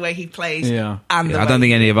 appreciate the way he plays. Yeah. And the I way don't think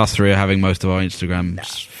he- any of us three are having most of our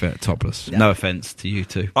Instagrams fit topless. No offence to you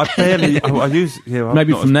two. I barely... I use... Yeah, I'm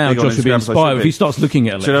Maybe not from as now, big on Josh will be Instagram as I inspired should if be. he starts looking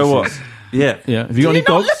at. Do you know what? Alexis. Yeah. Yeah. Have you got Do any you not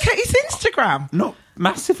dogs? look at his Instagram? Not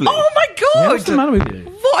massively. Oh my Yeah, God! what's the matter with you?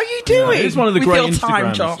 What are you doing? It's one of the with great your time,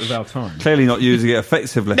 Instagrams Josh? of our time. Clearly not using it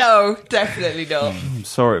effectively. No, definitely not. I'm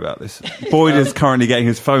sorry about this. Boyd is currently getting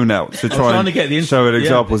his phone out to try trying and to get the show an yeah.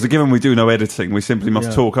 examples. Given we do no editing, we simply must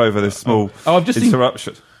Yeah. talk over this small I've just seen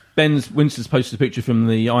interruption. Ben Winston's posted a picture from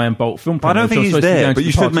the I Am Bolt film. I don't premiere, think which he's I'm supposed to be there, going but to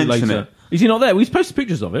you the should party mention later. it. Is he not there? Well, he's posted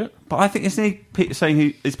pictures of it. But I think isn't he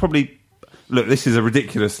saying he's probably... Look, this is a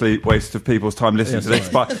ridiculously waste of people's time listening to this,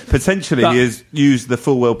 but potentially he has used the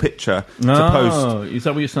full well picture to post. Is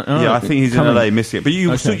that what you're saying? Oh, Yeah, I think he's in coming. LA missing it. But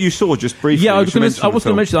you saw just briefly. Yeah, I we was should going mention the to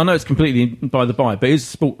film. mention. I know it's completely by the by, but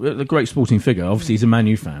he's a great sporting figure. Obviously, he's a Man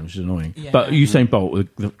U fan, which is annoying. Yeah. But Usain Bolt,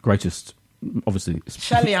 the greatest, obviously.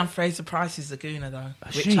 Shelley Ann Fraser Price is the Gooner though,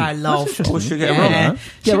 which She? I love. That's interesting. Well, she'll get her on, huh?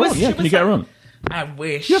 Get her was- on, yeah. she Can you was get her on? I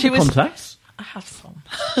wish. Do you have She the was. contacts? I have some.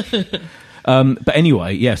 But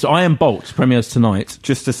anyway, yeah. So I Am Bolt premieres tonight.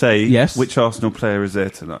 Just to say, Yes. which Arsenal player is there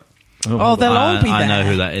tonight? Oh, they'll all be there. I know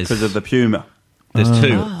who that is. Because of the Puma. There's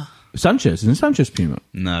two. Sanchez, isn't Sanchez Puma?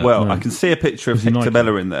 No. Well, I can see a picture of Was he Hector Nike?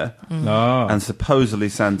 Bellerin there, Ah. and supposedly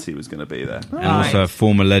Santi was going to be there. and also a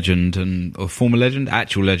former legend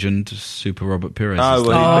actual legend, Super Robert Pires. is there. Oh,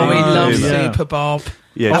 we Oh, love yeah. Super Bob.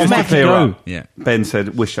 Yeah, Oh, just to meant to clear go. up. Yeah. Ben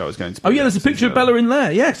said, "Wish I was going to." Be Oh yeah, there." there's a picture of Bellerin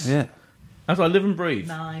there. Yes. Yeah. As I live and breathe.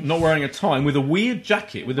 Nice. Not wearing a tie, with a weird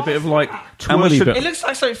jacket, with a bit of like And we twirly should- bit. It looks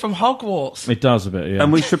like something from Hogwarts. It does a bit, yeah.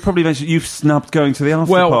 And we should probably mention you've snubbed going to the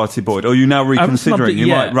after Well, party, Boyd, or are you now I haven't snubbed reconsidering? it You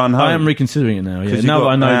yet. might run home. I am reconsidering it now. Yeah. 'Cause you've Now that got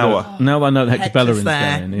I an know hour. that Hector Hector's Bellerin's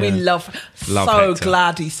there. going. Yeah. We love Love so Hector.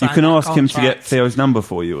 glad he You signed can that ask him to get contract. Theo's number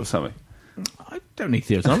for you or something. I don't need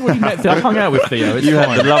Theo's number. I've already met Theo. I hung out with Theo. It's You fine.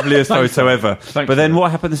 had the loveliest Thanks, photo man. ever. Thanks, But then man.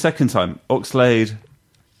 what happened the second time? Oxlade.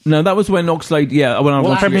 No, that was when Oxlade. Yeah, when I was What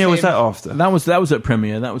watching premiere it. was that after? That was at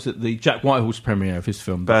premiere. That was at the Jack Whitehall's premiere of his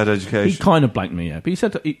film. Bad He Education. kind of blanked me, yeah. But he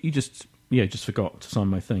said that he just forgot to sign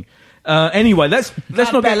my thing. Anyway, let's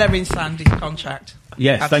not get. Bellerin signed his contract.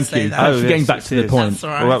 Yes, Had to thank say you. that. Thanks Oh, for yes, getting back to the yes. point. That's all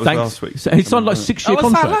right. Well, that was Thanks. last week. So he signed like 6-year Oh,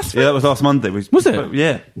 was that contract. last Yeah, that was last Monday. Was it?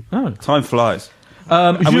 Yeah. Oh. Time flies.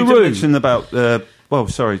 And we did Giroud. mention about... well,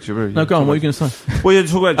 sorry, Giroud. No, go on. What are you going to say? Well, you're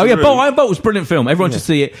talking about Oh yeah, Giroud. Iron Bolt was a brilliant film. Everyone should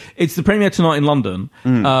see it. It's the premiere tonight in London.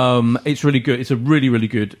 It's really good. It's a really, really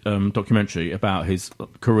good documentary about his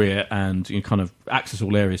career and kind of access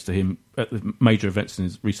all areas to him at the major events in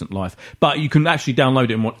his recent life. But you can actually download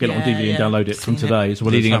it and get it on Yeah, DVD yeah. and download it from Seen it. today as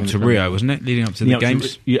well. Leading as up having to the premiere. Rio, wasn't it? Leading up to the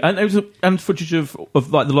games. Yeah, and there was and footage of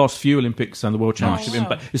like the last few Olympics and the World Championship.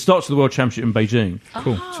 wow. It starts with the World Championship in Beijing.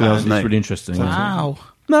 Cool. 2008. It's really interesting. Wow.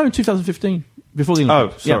 No, in 2015. Before the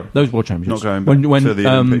Olympics. Oh, sorry. Yeah, those World Championships. Not going back when to the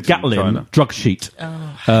Olympics in China. Gatlin, drug sheet,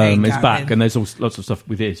 hate is Gatlin. back, and there's lots of stuff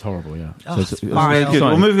with it. It's horrible, yeah. it's it's vile. very Good. exciting.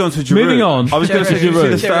 Well, moving on to Giroud. Moving on. I was going to say, did you see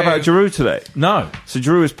the Giroud. stat about Giroud today? No. So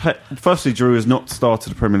Giroud firstly, Giroud has not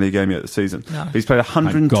started a Premier League game yet this season. No. He's played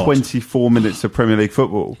 124 minutes of Premier League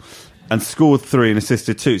football and scored 3 and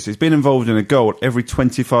assisted 2. So he's been involved in a goal every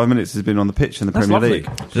 25 minutes he's been on the pitch in the That's Premier lovely.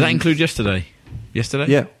 League. Does that include yesterday? Yesterday?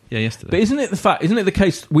 Yeah. Yeah, yesterday. But isn't it the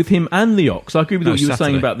case with him and the Ox? I agree with No, what you were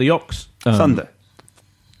saying Saturday. about the Ox. Sunday.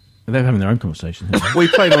 They're having their own conversation. We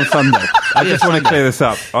played on Sunday. I just want to clear this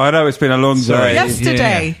up. I know it's been a long Sorry. day.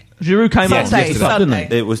 Yesterday. Giroud came on Sunday, yesterday, didn't he?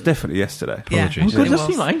 Sunday. It was definitely yesterday. Yeah. Apologies. Oh, It God, that was.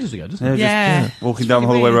 seemed like ages ago, doesn't it? Yeah. Walking down It's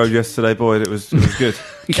Holloway really Road weird. yesterday, Boyd, it was good.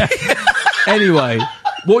 Anyway,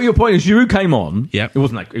 what your point is? Giroud came on. Yep. It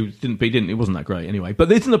wasn't that. It wasn't that great anyway.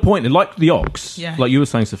 But isn't the point? Like the Ox, Yeah. like you were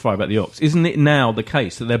saying so far about the Ox, isn't it now the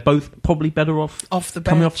case that they're both probably better off Off the bench.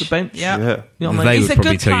 coming off the bench? Yeah. Yeah. You know what I They mean? He's would a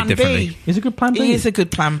probably good tell you plan differently. B. Is it a good plan B? He is a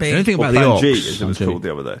good plan The only B. thing Or about the Plan Ox... G, as it was Plan G. called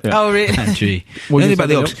the other day. Yeah. Oh, really? Plan G. What The only did thing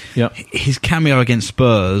you about say the about Ox... the His cameo against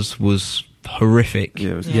Spurs was horrific. Yeah,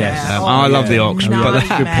 it was. Yeah. Yes. Oh, I love the yeah. Ox, but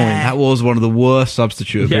Nightmare. that was one of the worst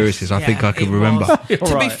substitute Yes. appearances I think I could it remember. was. You're To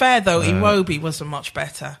be right. fair, though, Iwobi wasn't much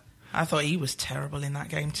better. I thought he was terrible in that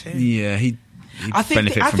game too. Yeah, he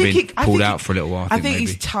benefit from being pulled out for a little while. I think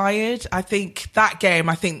he's tired. I think that game,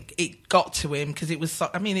 it got to him because it was.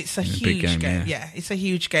 It's a huge game. Yeah, it's a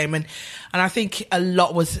huge game, and I think a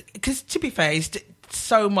lot was because, to be fair,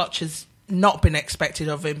 so much has not been expected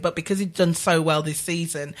of him, but because he'd done so well this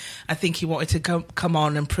season, I think he wanted to come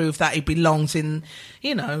on and prove that he belongs in,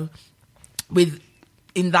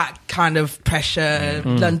 in that kind of pressure,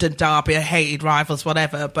 London derby, hated rivals,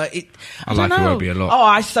 whatever. But I like Iwobi a lot.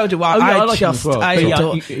 Oh, so do I. I like him as well.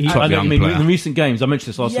 In recent games, I mentioned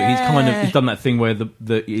this last week. He's done that thing where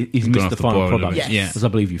he's missed the final product, as I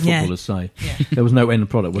believe you footballers say. Yeah. There was no end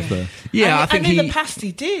product, was there? Yeah, I think in the past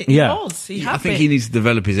he did. Yeah, I think he needs to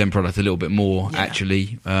develop his end product a little bit more. Yeah.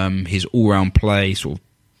 Actually, his all-round play, sort of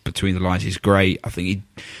between the lines, is great. I think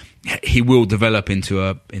he will develop into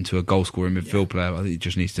a goal scoring midfield player. I think he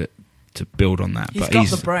just needs to build on that. He's got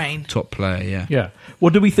the brain. Top player, yeah.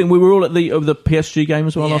 What did we think? We were all at the PSG game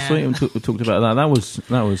as well last week, and we talked about that. That was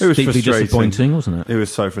deeply disappointing, wasn't it? It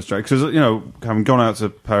was so frustrating because having gone out to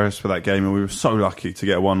Paris for that game, and we were so lucky to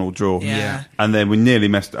get a 1-1 draw. Yeah. And then we nearly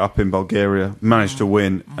messed it up in Bulgaria, managed to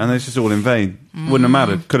win, and it's just all in vain. Wouldn't have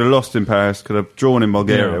mattered. Could have lost in Paris, could have drawn in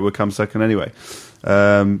Bulgaria, would come second anyway.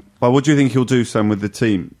 But what do you think he'll do, Sam, with the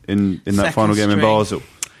team in that final game in Basel?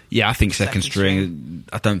 Yeah, I think second string.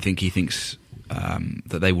 I don't think he thinks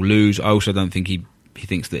that they will lose. I also don't think he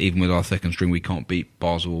thinks that even with our second string we can't beat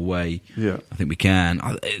Basel away. Yeah, I think we can.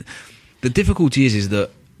 The difficulty is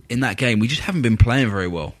that in that game we just haven't been playing very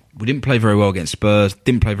well. We didn't play very well against Spurs,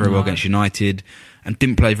 didn't play very well against United, and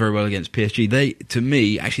didn't play very well against PSG. To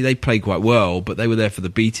me, they played quite well, but they were there for the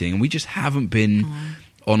beating, and we just haven't been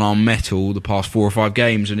on our mettle the past 4 or 5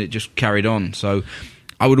 games, and it just carried on. So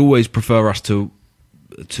I would always prefer us to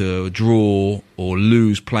draw or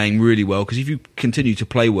lose playing really well, because if you continue to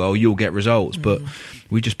play well you'll get results, but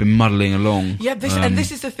we've just been muddling along.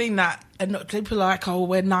 This is the thing that people are like,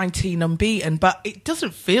 we're 19 unbeaten, but it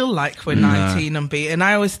doesn't feel like we're 19 unbeaten.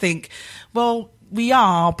 I always think, well, we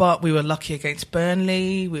are, but we were lucky against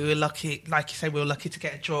Burnley. We were lucky, like you say, we were lucky to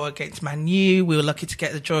get a draw against Man U. We were lucky to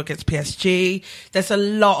get the draw against PSG. There's a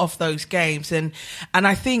lot of those games, and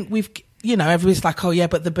I think we've, everybody's like,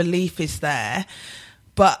 but the belief is there.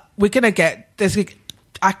 But we're going to get... it's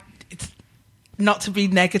not to be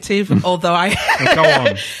negative, although go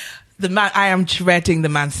on. I am dreading the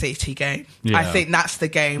Man City game. Yeah. I think that's the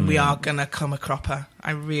game we are going to come a cropper.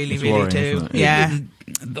 I really do. Yeah.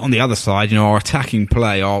 On the other side, our attacking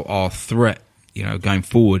play, our threat, going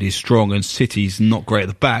forward is strong, and City's not great at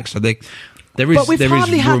the back, so but we've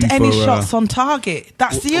hardly had any shots on target.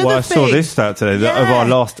 That's the other thing. I saw this stat today that of our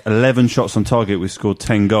last 11 shots on target, we scored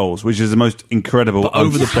 10 goals, which is the most incredible,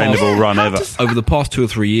 unsustainable run ever. Over the past 2 or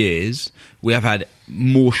 3 years, we have had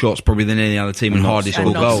more shots probably than any other team and hardly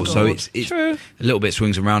scored goals. So it's a little bit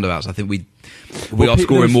swings and roundabouts. I think we are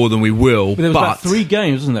scoring more than we will. There was about 3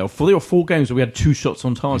 games, wasn't there? 3 or 4 games where we had 2 shots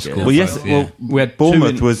on target. We had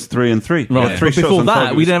Bournemouth was 3 and 3. Right. 3 shots before on that,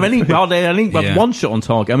 target. we didn't have any. One shot on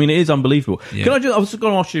target. I mean, it is unbelievable. Yeah. I was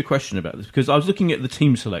going to ask you a question about this, because I was looking at the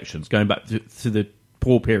team selections going back to the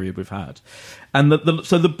poor period we've had, and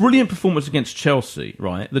so the brilliant performance against Chelsea,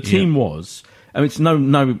 right? The team was. I mean, it's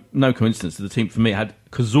no coincidence that the team, for me, had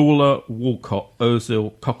Cazorla, Walcott,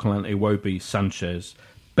 Ozil, Coquelin, Iwobi, Sanchez,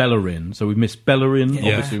 Bellerin. So we missed Bellerin,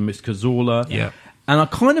 obviously we missed Cazorla. Yeah. And I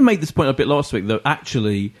kind of made this point a bit last week, that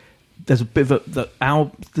actually there's a bit of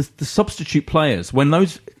the substitute players, when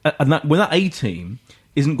that A team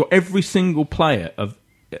isn't got every single player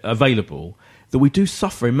available, that we do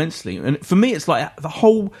suffer immensely. And for me, it's like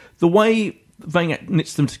the way Wenger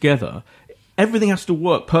knits them together. Everything has to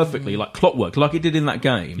work perfectly, like clockwork, like it did in that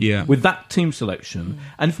game, with that team selection.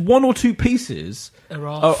 And if 1 or 2 pieces are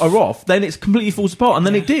off, then it completely falls apart. And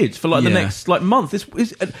then it did for the next month.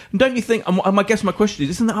 Don't you think? I guess my question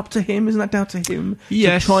is: isn't that up to him? Isn't that down to him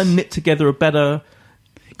to try and knit together a better?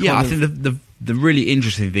 I think the really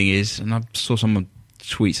interesting thing is, and I saw someone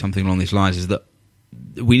tweet something along these lines, is that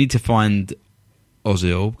we need to find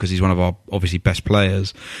Ozil, because he's one of our obviously best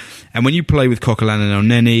players. And when you play with Coquelin and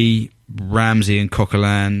Elneny, Ramsey and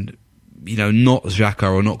Coquelin, not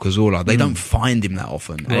Xhaka or not Cazorla, they don't find him that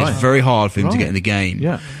often. And it's very hard for him to get in the game.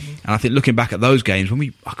 Yeah. And I think looking back at those games, I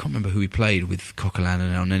can't remember who we played with Coquelin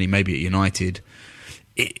and Elneny, maybe at United,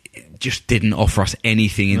 it just didn't offer us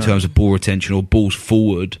anything in terms of ball retention or balls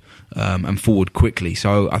forward, and forward quickly.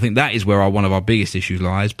 So I think that is where one of our biggest issues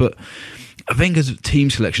lies. But Wenger's team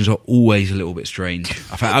selections are always a little bit strange.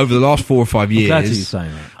 I think over the last 4 or 5 years, I'm glad you're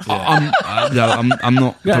saying that. I'm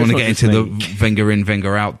not. I don't want to get into the Wenger in,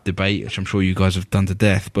 Wenger out debate, which I'm sure you guys have done to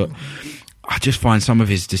death. But I just find some of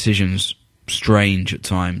his decisions strange at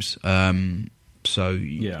times. So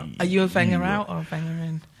Yeah. Are you a Wenger out or a Wenger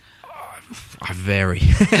in? I vary.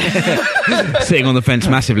 Sitting on the fence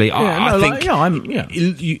massively. I think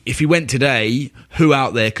if he went today, who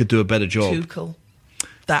out there could do a better job? Tuchel.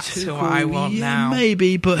 That's who I want now.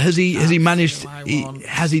 Maybe, but has he managed?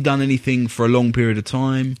 Has he done anything for a long period of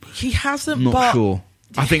time? He hasn't. Not sure.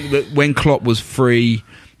 I think that when Klopp was free,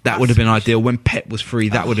 that would have been ideal. When Pep was free,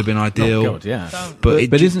 that would have been ideal. Oh God, yeah.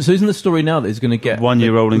 But isn't the story now that he's going to get 1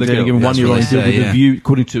 year rolling deal? deal? They're going to give him 1 year rolling deal with a view,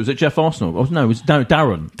 according to, was it Jeff Arsenal? Oh, no, it was Darren.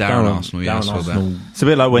 Darren Arsenal, yeah, I saw Arsenal. that. It's a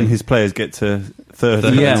bit like when his players get to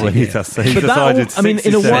 30 when he does. So he But decided that, I mean,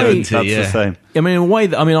 in a way, 70, that's the same. I mean, in a way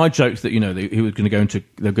that I joked that he was going to go into,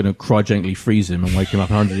 they're going to cryogenically freeze him and wake him up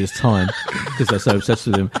in 100 years' time because they're so obsessed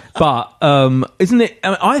with him. But isn't it?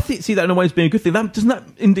 I see that in a way as being a good thing. Doesn't that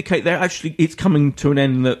indicate that actually it's coming to an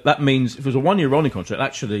end? That means if it was a 1 year rolling contract,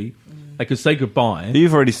 actually they could say goodbye.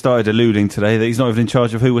 You've already started alluding today that he's not even in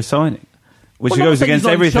charge of who we're signing, which goes against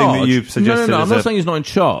everything that you suggested. No, I'm not saying he's not in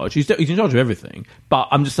charge. He's in charge of everything. But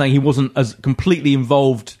I'm just saying he wasn't as completely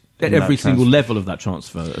involved at every single level of that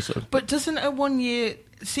transfer. But doesn't a 1 year...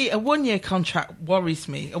 See, a 1 year contract worries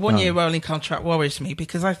me. A 1 year rolling contract worries me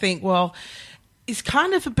because I think, well, it's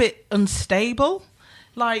kind of a bit unstable.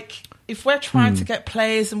 Like, if we're trying to get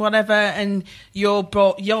players and whatever, and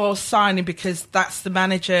you're signing because that's the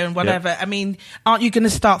manager and whatever, I mean, aren't you going to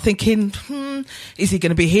start thinking, is he going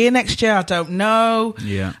to be here next year? I don't know.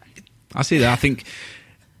 Yeah. I see that. I think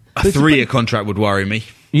a 3 year contract would worry me.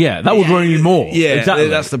 Yeah, that would worry you more. Yeah, exactly.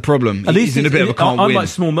 That's the problem. At least he's in a bit of a can't win. Unlike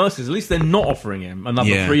small mercies, at least they're not offering him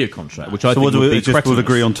another 3 year contract, which I think would be just would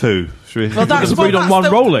agree on 2. Well, that's agreed on one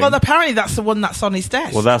rolling. Well, apparently that's the one that's on his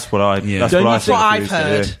desk. Well, that's what I've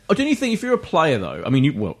heard. Yeah. Or don't you think if you're a player, though, I mean,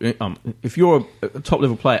 if you're a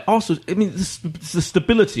top-level player, Arsenal, I mean, it's the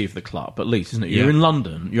stability of the club, at least, isn't it? You're in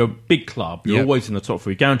London, you're a big club, you're always in the top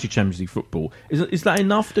 3, guaranteed Champions League football. Is that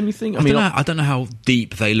enough, don't you think? I don't know how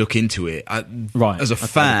deep they look into it. As a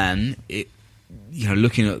fan,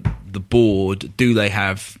 looking at the board, do they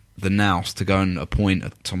have the nous to go and appoint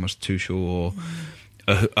a Thomas Tuchel or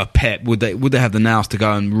a Pep? Would they have the nous to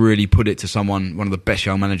go and really put it to one of the best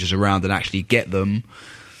young managers around and actually get them?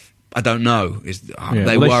 I don't know. They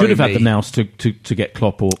should have had the nous to get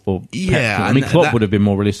Klopp or Pep. I mean, Klopp would have been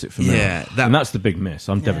more realistic for me. Yeah, and that's the big miss.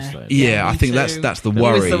 I'm devastated. Yeah, I think that's the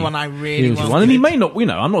worry. It was the one I really wanted. And he may not.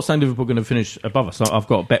 I'm not saying Liverpool are going to finish above us. I've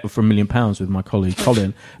got a bet for £1 million with my colleague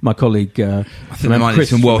Colin. My colleague, I think they might need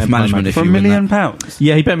some wealth management if for £1 million.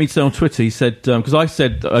 Yeah, he bet me on Twitter. He said because I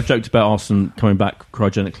joked about Arsenal coming back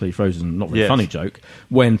cryogenically frozen. Not really funny joke.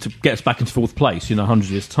 When to get us back into 4th place, 100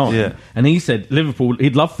 years time. Yeah. And he said Liverpool.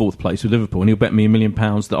 He'd love 4th place with Liverpool, and he'll bet me £1 million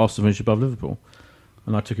that Arsenal finish above Liverpool.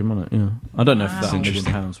 And I took him on it. Yeah, I don't know if that £1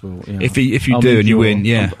 million will. Yeah. If you do and you win,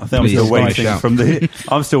 I think I'm still waiting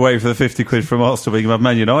I'm still waiting for the 50 quid from Arsenal being above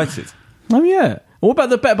Man United. Oh yeah. What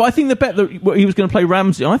about the bet? But I think the bet that he was going to play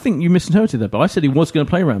Ramsey. I think you misinterpreted that. But I said he was going to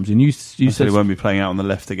play Ramsey, and you said he won't be playing out on the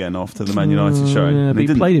left again after the Man United showing. Yeah, but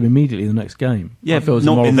he played him immediately the next game. Yeah,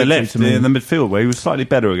 not in the left, in the midfield where he was slightly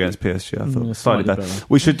better against PSG. I thought slightly better.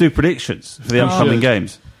 We should do predictions for the upcoming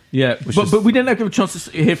games. Yeah, but we didn't have a chance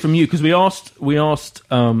to hear from you because we asked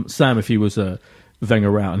Sam if he was a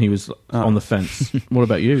Wenger out, and he was on the fence. What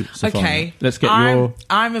about you, Sophia? Okay, let's get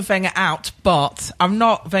I'm a Wenger out, but I'm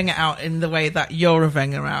not Wenger out in the way that you're a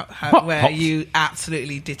Wenger out, where you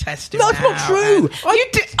absolutely detest him. No, that's not true.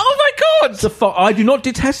 Oh my God! I do not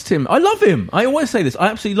detest him. I love him. I always say this. I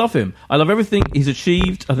absolutely love him. I love everything he's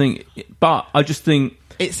achieved. I think, but I just think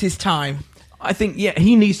it's his time. I think,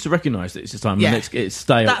 he needs to recognise that it's his time. Yeah. And it's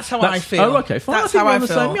stale. That's how I feel. Oh, okay, fine. That's how I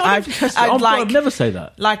feel. I'd never say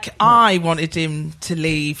that. I wanted him to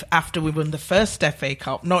leave after we won the first FA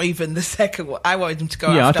Cup, not even the second one. I wanted him to go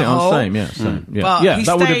after Hull. I think I'm the same, yeah. But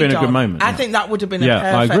that would have been a good moment. I think that would have been a perfect,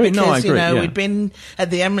 I agree. because, we'd been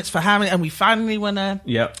at the Emirates for how many, and we finally won a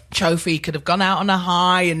trophy. Could have gone out on a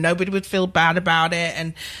high and nobody would feel bad about it.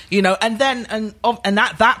 And, and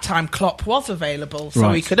at that time, Klopp was available.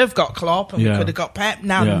 So we could have got Klopp and we could have got Pep.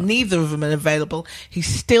 Now neither of them are available. He's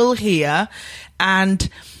still here, and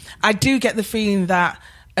I do get the feeling that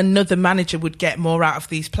another manager would get more out of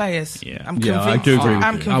these players. Yeah, I'm convinced. I do agree.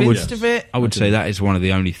 I'm convinced of it. I would say that is one of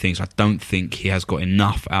the only things. I don't think he has got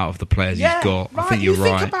enough out of the players he's got. Right. I think you're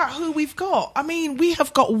right. Think about who we've got. I mean, we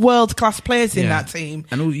have got world class players in that team.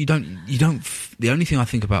 And you don't. The only thing I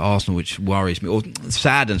think about Arsenal, which worries me or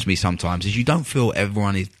saddens me sometimes, is you don't feel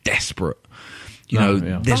everyone is desperate.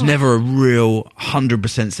 there's never a real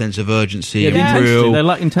 100% sense of urgency. Intensity. They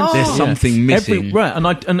lack intensity. There's something missing. And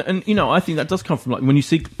I think that does come from when you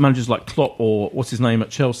see managers like Klopp or what's his name at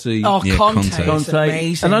Chelsea. Conte.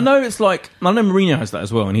 Amazing. And I know Mourinho has that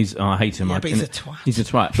as well, and I hate him. Yeah, but he's a twat. He's a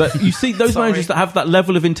twat. But you see those managers that have that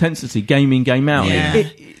level of intensity, game in, game out. Yeah.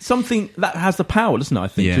 It's something that has the power, doesn't it? I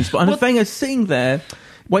think. Yeah. And Wenger's sitting there,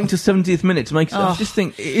 waiting to 70th minute to make it. I just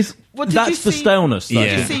think that's the staleness.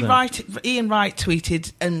 Did you see Ian Wright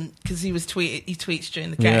tweeted, and because he tweets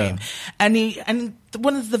during the game, and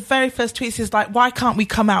one of the very first tweets is like, why can't we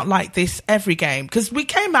come out like this every game? Because we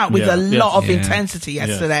came out with a lot of intensity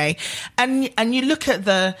yesterday, and you look at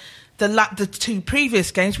the two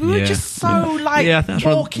previous games, we were just so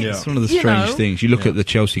walking. It's one of the strange things. You look at the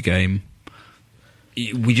Chelsea game.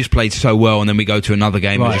 We just played so well, and then we go to another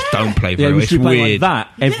game and just don't play very well. It's weird. Like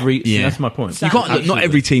that that's my point. Exactly. You can't. Not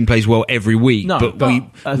every team plays well every week, but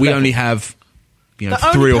we only have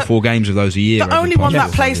 3 or 4 games of those a year. The only one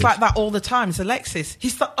that plays like that all the time is Alexis.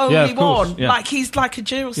 He's the only one. Yeah. Like he's like a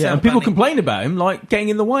Duracell. Yeah, and people complain about him, like getting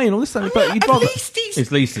in the way and all this stuff. But at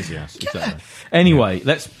least he's yes, exactly. Anyway,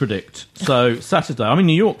 let's predict. So Saturday, I'm in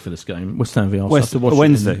New York for this game. West Ham v Arsenal.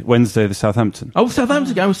 Wednesday, the Southampton. Oh,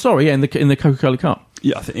 Southampton game. Sorry, in the Coca-Cola Cup.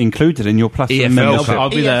 Yeah, I think included in your Platinum EFL membership. I'll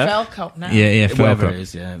be there. EFL Cup now. Yeah, EFL Cup. It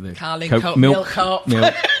is, Carling Cup, Milk Cup.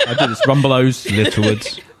 I did this. Rumbelows,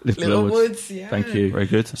 Littlewoods. Yeah. Thank you. Very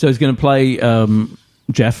good. So he's going to play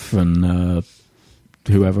Jeff and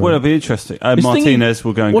whoever. Well, it'll be interesting. Martinez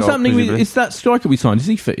will go and what's goal, happening? Is that striker we signed? Is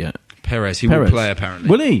he fit yet? Perez. He will play apparently.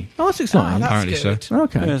 Will he? Oh, that's exciting. Apparently so.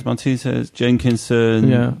 Okay. There's Martinez,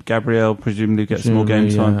 Jenkinson, Gabriel presumably gets some more game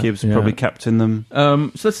time. Gibbs probably captain them. So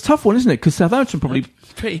that's a tough one, isn't it? Because Southampton probably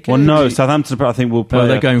pretty good. Well, no, Southampton I think will play.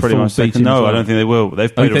 they're going pretty full much second. beating No, as well. I don't think they will.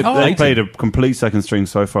 They've played a complete second string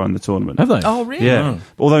so far in the tournament. Have they? Oh, really? Yeah.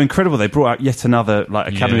 Although incredible, they brought out yet another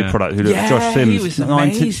academy product. Who Josh Sims, he was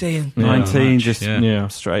amazing. 19, just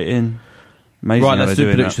straight in. Amazing. Right, let's do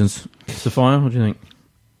predictions. Sophia, what do you think?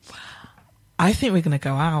 I think we're going to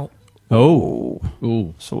go out. Oh.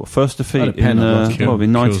 So first defeat in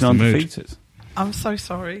 19 undefeated. I'm so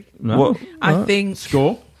sorry. No. I think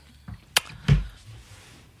score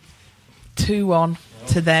 2-1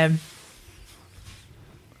 to them.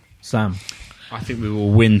 Sam, I think we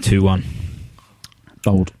will win 2-1.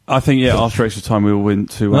 Bold. I think after extra time we will win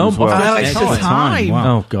 2-1 as well. Extra time.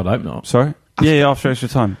 Wow. Oh God, I hope not. Sorry. Yeah, after extra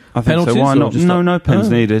time. I think Penalties, so. Why not? No pens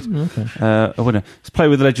needed. Okay. A winner. Let's play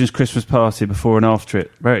with the Legends Christmas party before and after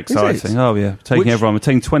it. Very exciting. Oh yeah, everyone. We're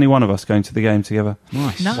taking 21 of us going to the game together.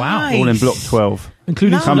 Nice. Wow. All in block 12.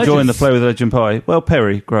 Including come join the Play with the Legend party. Well,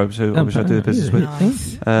 Perry Groves, who obviously I do the business with.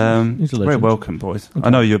 Nice. Very welcome, boys. Okay.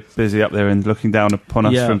 I know you're busy up there and looking down upon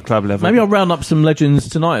us from club level. Maybe I'll round up some legends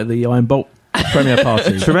tonight at the Iron Bolt Premier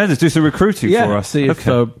Party. Tremendous. Do some recruiting for us. See if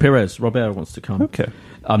Robert wants to come. Okay.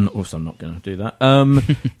 I'm not going to do that.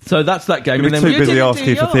 So that's that game. You're too busy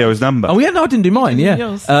asking for Theo's number. Oh, no, I didn't do mine.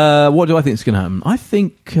 What do I think is going to happen? I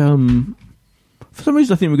think, for some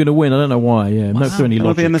reason, I think we're going to win. I don't know why. Yeah, no clear any logic.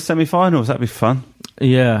 We'll be in the semi-finals. That'd be fun.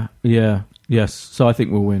 Yeah. Yes. So I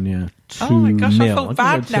think we'll win. Yeah. 2-0. Oh my gosh, I feel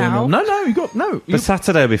bad now. No, you got no. But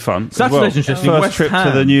Saturday will be fun. Saturday's interesting. First West trip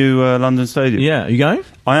Ham. to the new London Stadium. Yeah, are you going?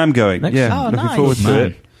 I am going. Excellent. Looking forward to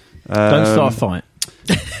it. Don't start a fight.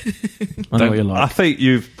 I know what you're like. I think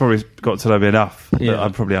you've probably got to know me enough that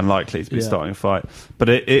I'm probably unlikely to be starting a fight. But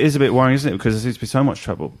it is a bit worrying, isn't it? Because there seems to be so much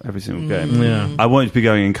trouble every single game. Yeah. I won't be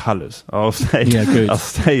going in colours. I'll stay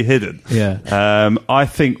hidden. Yeah. I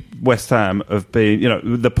think West Ham have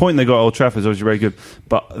been, the point they got at Old Trafford is obviously very good,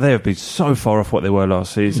 but they have been so far off what they were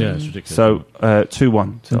last season. Yeah, it's ridiculous. So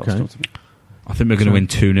 2-1 to Arsenal to me. I think we're going to win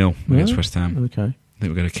 2-0 against West Ham. Okay. I think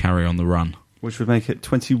we're going to carry on the run. Which would make it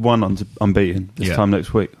 21 unbeaten this time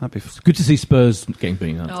next week. That'd be good to see Spurs getting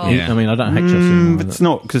beaten. Yeah. I mean, I don't hate Chelsea anymore. It's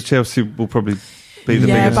not, because Chelsea will probably be the biggest.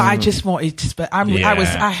 Yeah, but I just wanted to.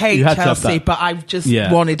 I hate Chelsea, but I just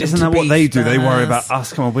wanted it to be. Isn't that what they do? Spurs. They worry about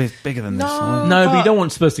us. Come on, we're bigger than this. No, but you don't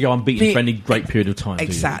want Spurs to go unbeaten for any great period of time.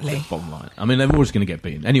 Exactly. Do you? Bottom line. I mean, they're always going to get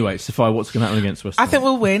beaten. Anyway, Sophia, what's going to happen against West Ham? I think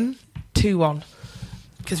we'll win 2-1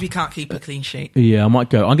 because we can't keep a clean sheet. Yeah, I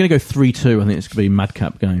might go. I'm going to go 3-2. I think it's going to be a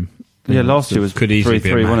madcap game. Yeah, last year was could easily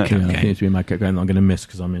 3-3, wasn't it? Yeah, I think it's be a madcap game that I'm going to miss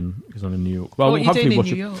because I'm in New York. Well, what are you doing in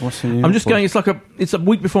New York? What's in New York? I'm just going. It's a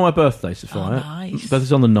week before my birthday, Sophia. Oh, nice.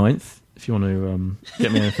 Birthday's on the 9th. If you want to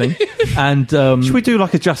get me anything, and should we do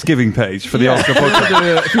like a Just Giving page for the Oscar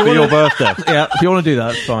podcast for your birthday? Yeah, if you want to do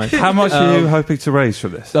that, it's fine. How much are you hoping to raise for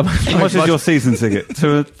this? How much is your season ticket?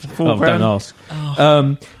 $4 grand? Don't ask.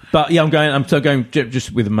 But yeah, I'm still going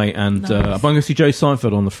just with a mate, and I'm going to see Joe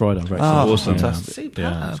Seinfeld on the Friday. I'm very excited. Awesome. Yeah, Fantastic.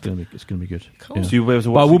 yeah, it's going to be good. Cool. Yeah. So you'll be able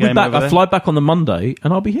to watch Well, we'll the be game back. over I there? fly back on the Monday,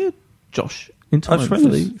 and I'll be here, Josh, in time for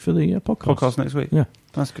tremendous. the podcast. Podcast next week. Yeah,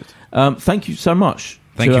 That's good. thank you so much.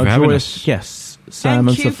 Thank to you for our having joyous us. guests, Sam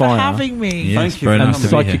Thank and you for Sophia, having me. Yeah, Thank it's you very for and nice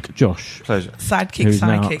to be here. sidekick Josh. Pleasure. Sidekick, Who's now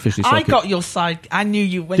sidekick. officially I sidekick. got your side. I knew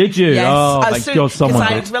you. When, Did you? Yes. Oh, As thank soon- God someone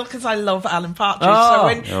cause I, did. well, because I love Alan Partridge.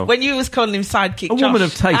 Oh. So when you was calling him sidekick, A Josh, woman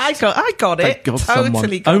of taste. I got it. Thank God someone.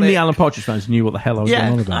 Totally got Only it. Alan Partridge fans knew what the hell I was going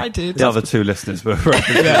on Yeah, about. I did. The other two listeners were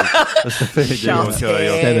That's the thing. Shut What's going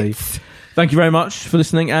on? Steady. Thank you very much for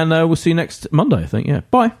listening, and we'll see you next Monday, I think. Yeah.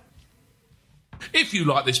 Bye. If you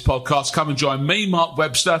like this podcast, come and join me, Mark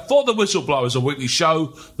Webster, for The Whistleblowers, a weekly show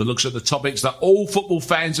that looks at the topics that all football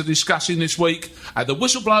fans are discussing this week at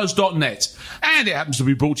thewhistleblowers.net. And it happens to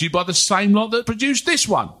be brought to you by the same lot that produced this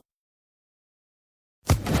one.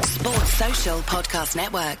 Sports Social Podcast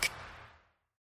Network.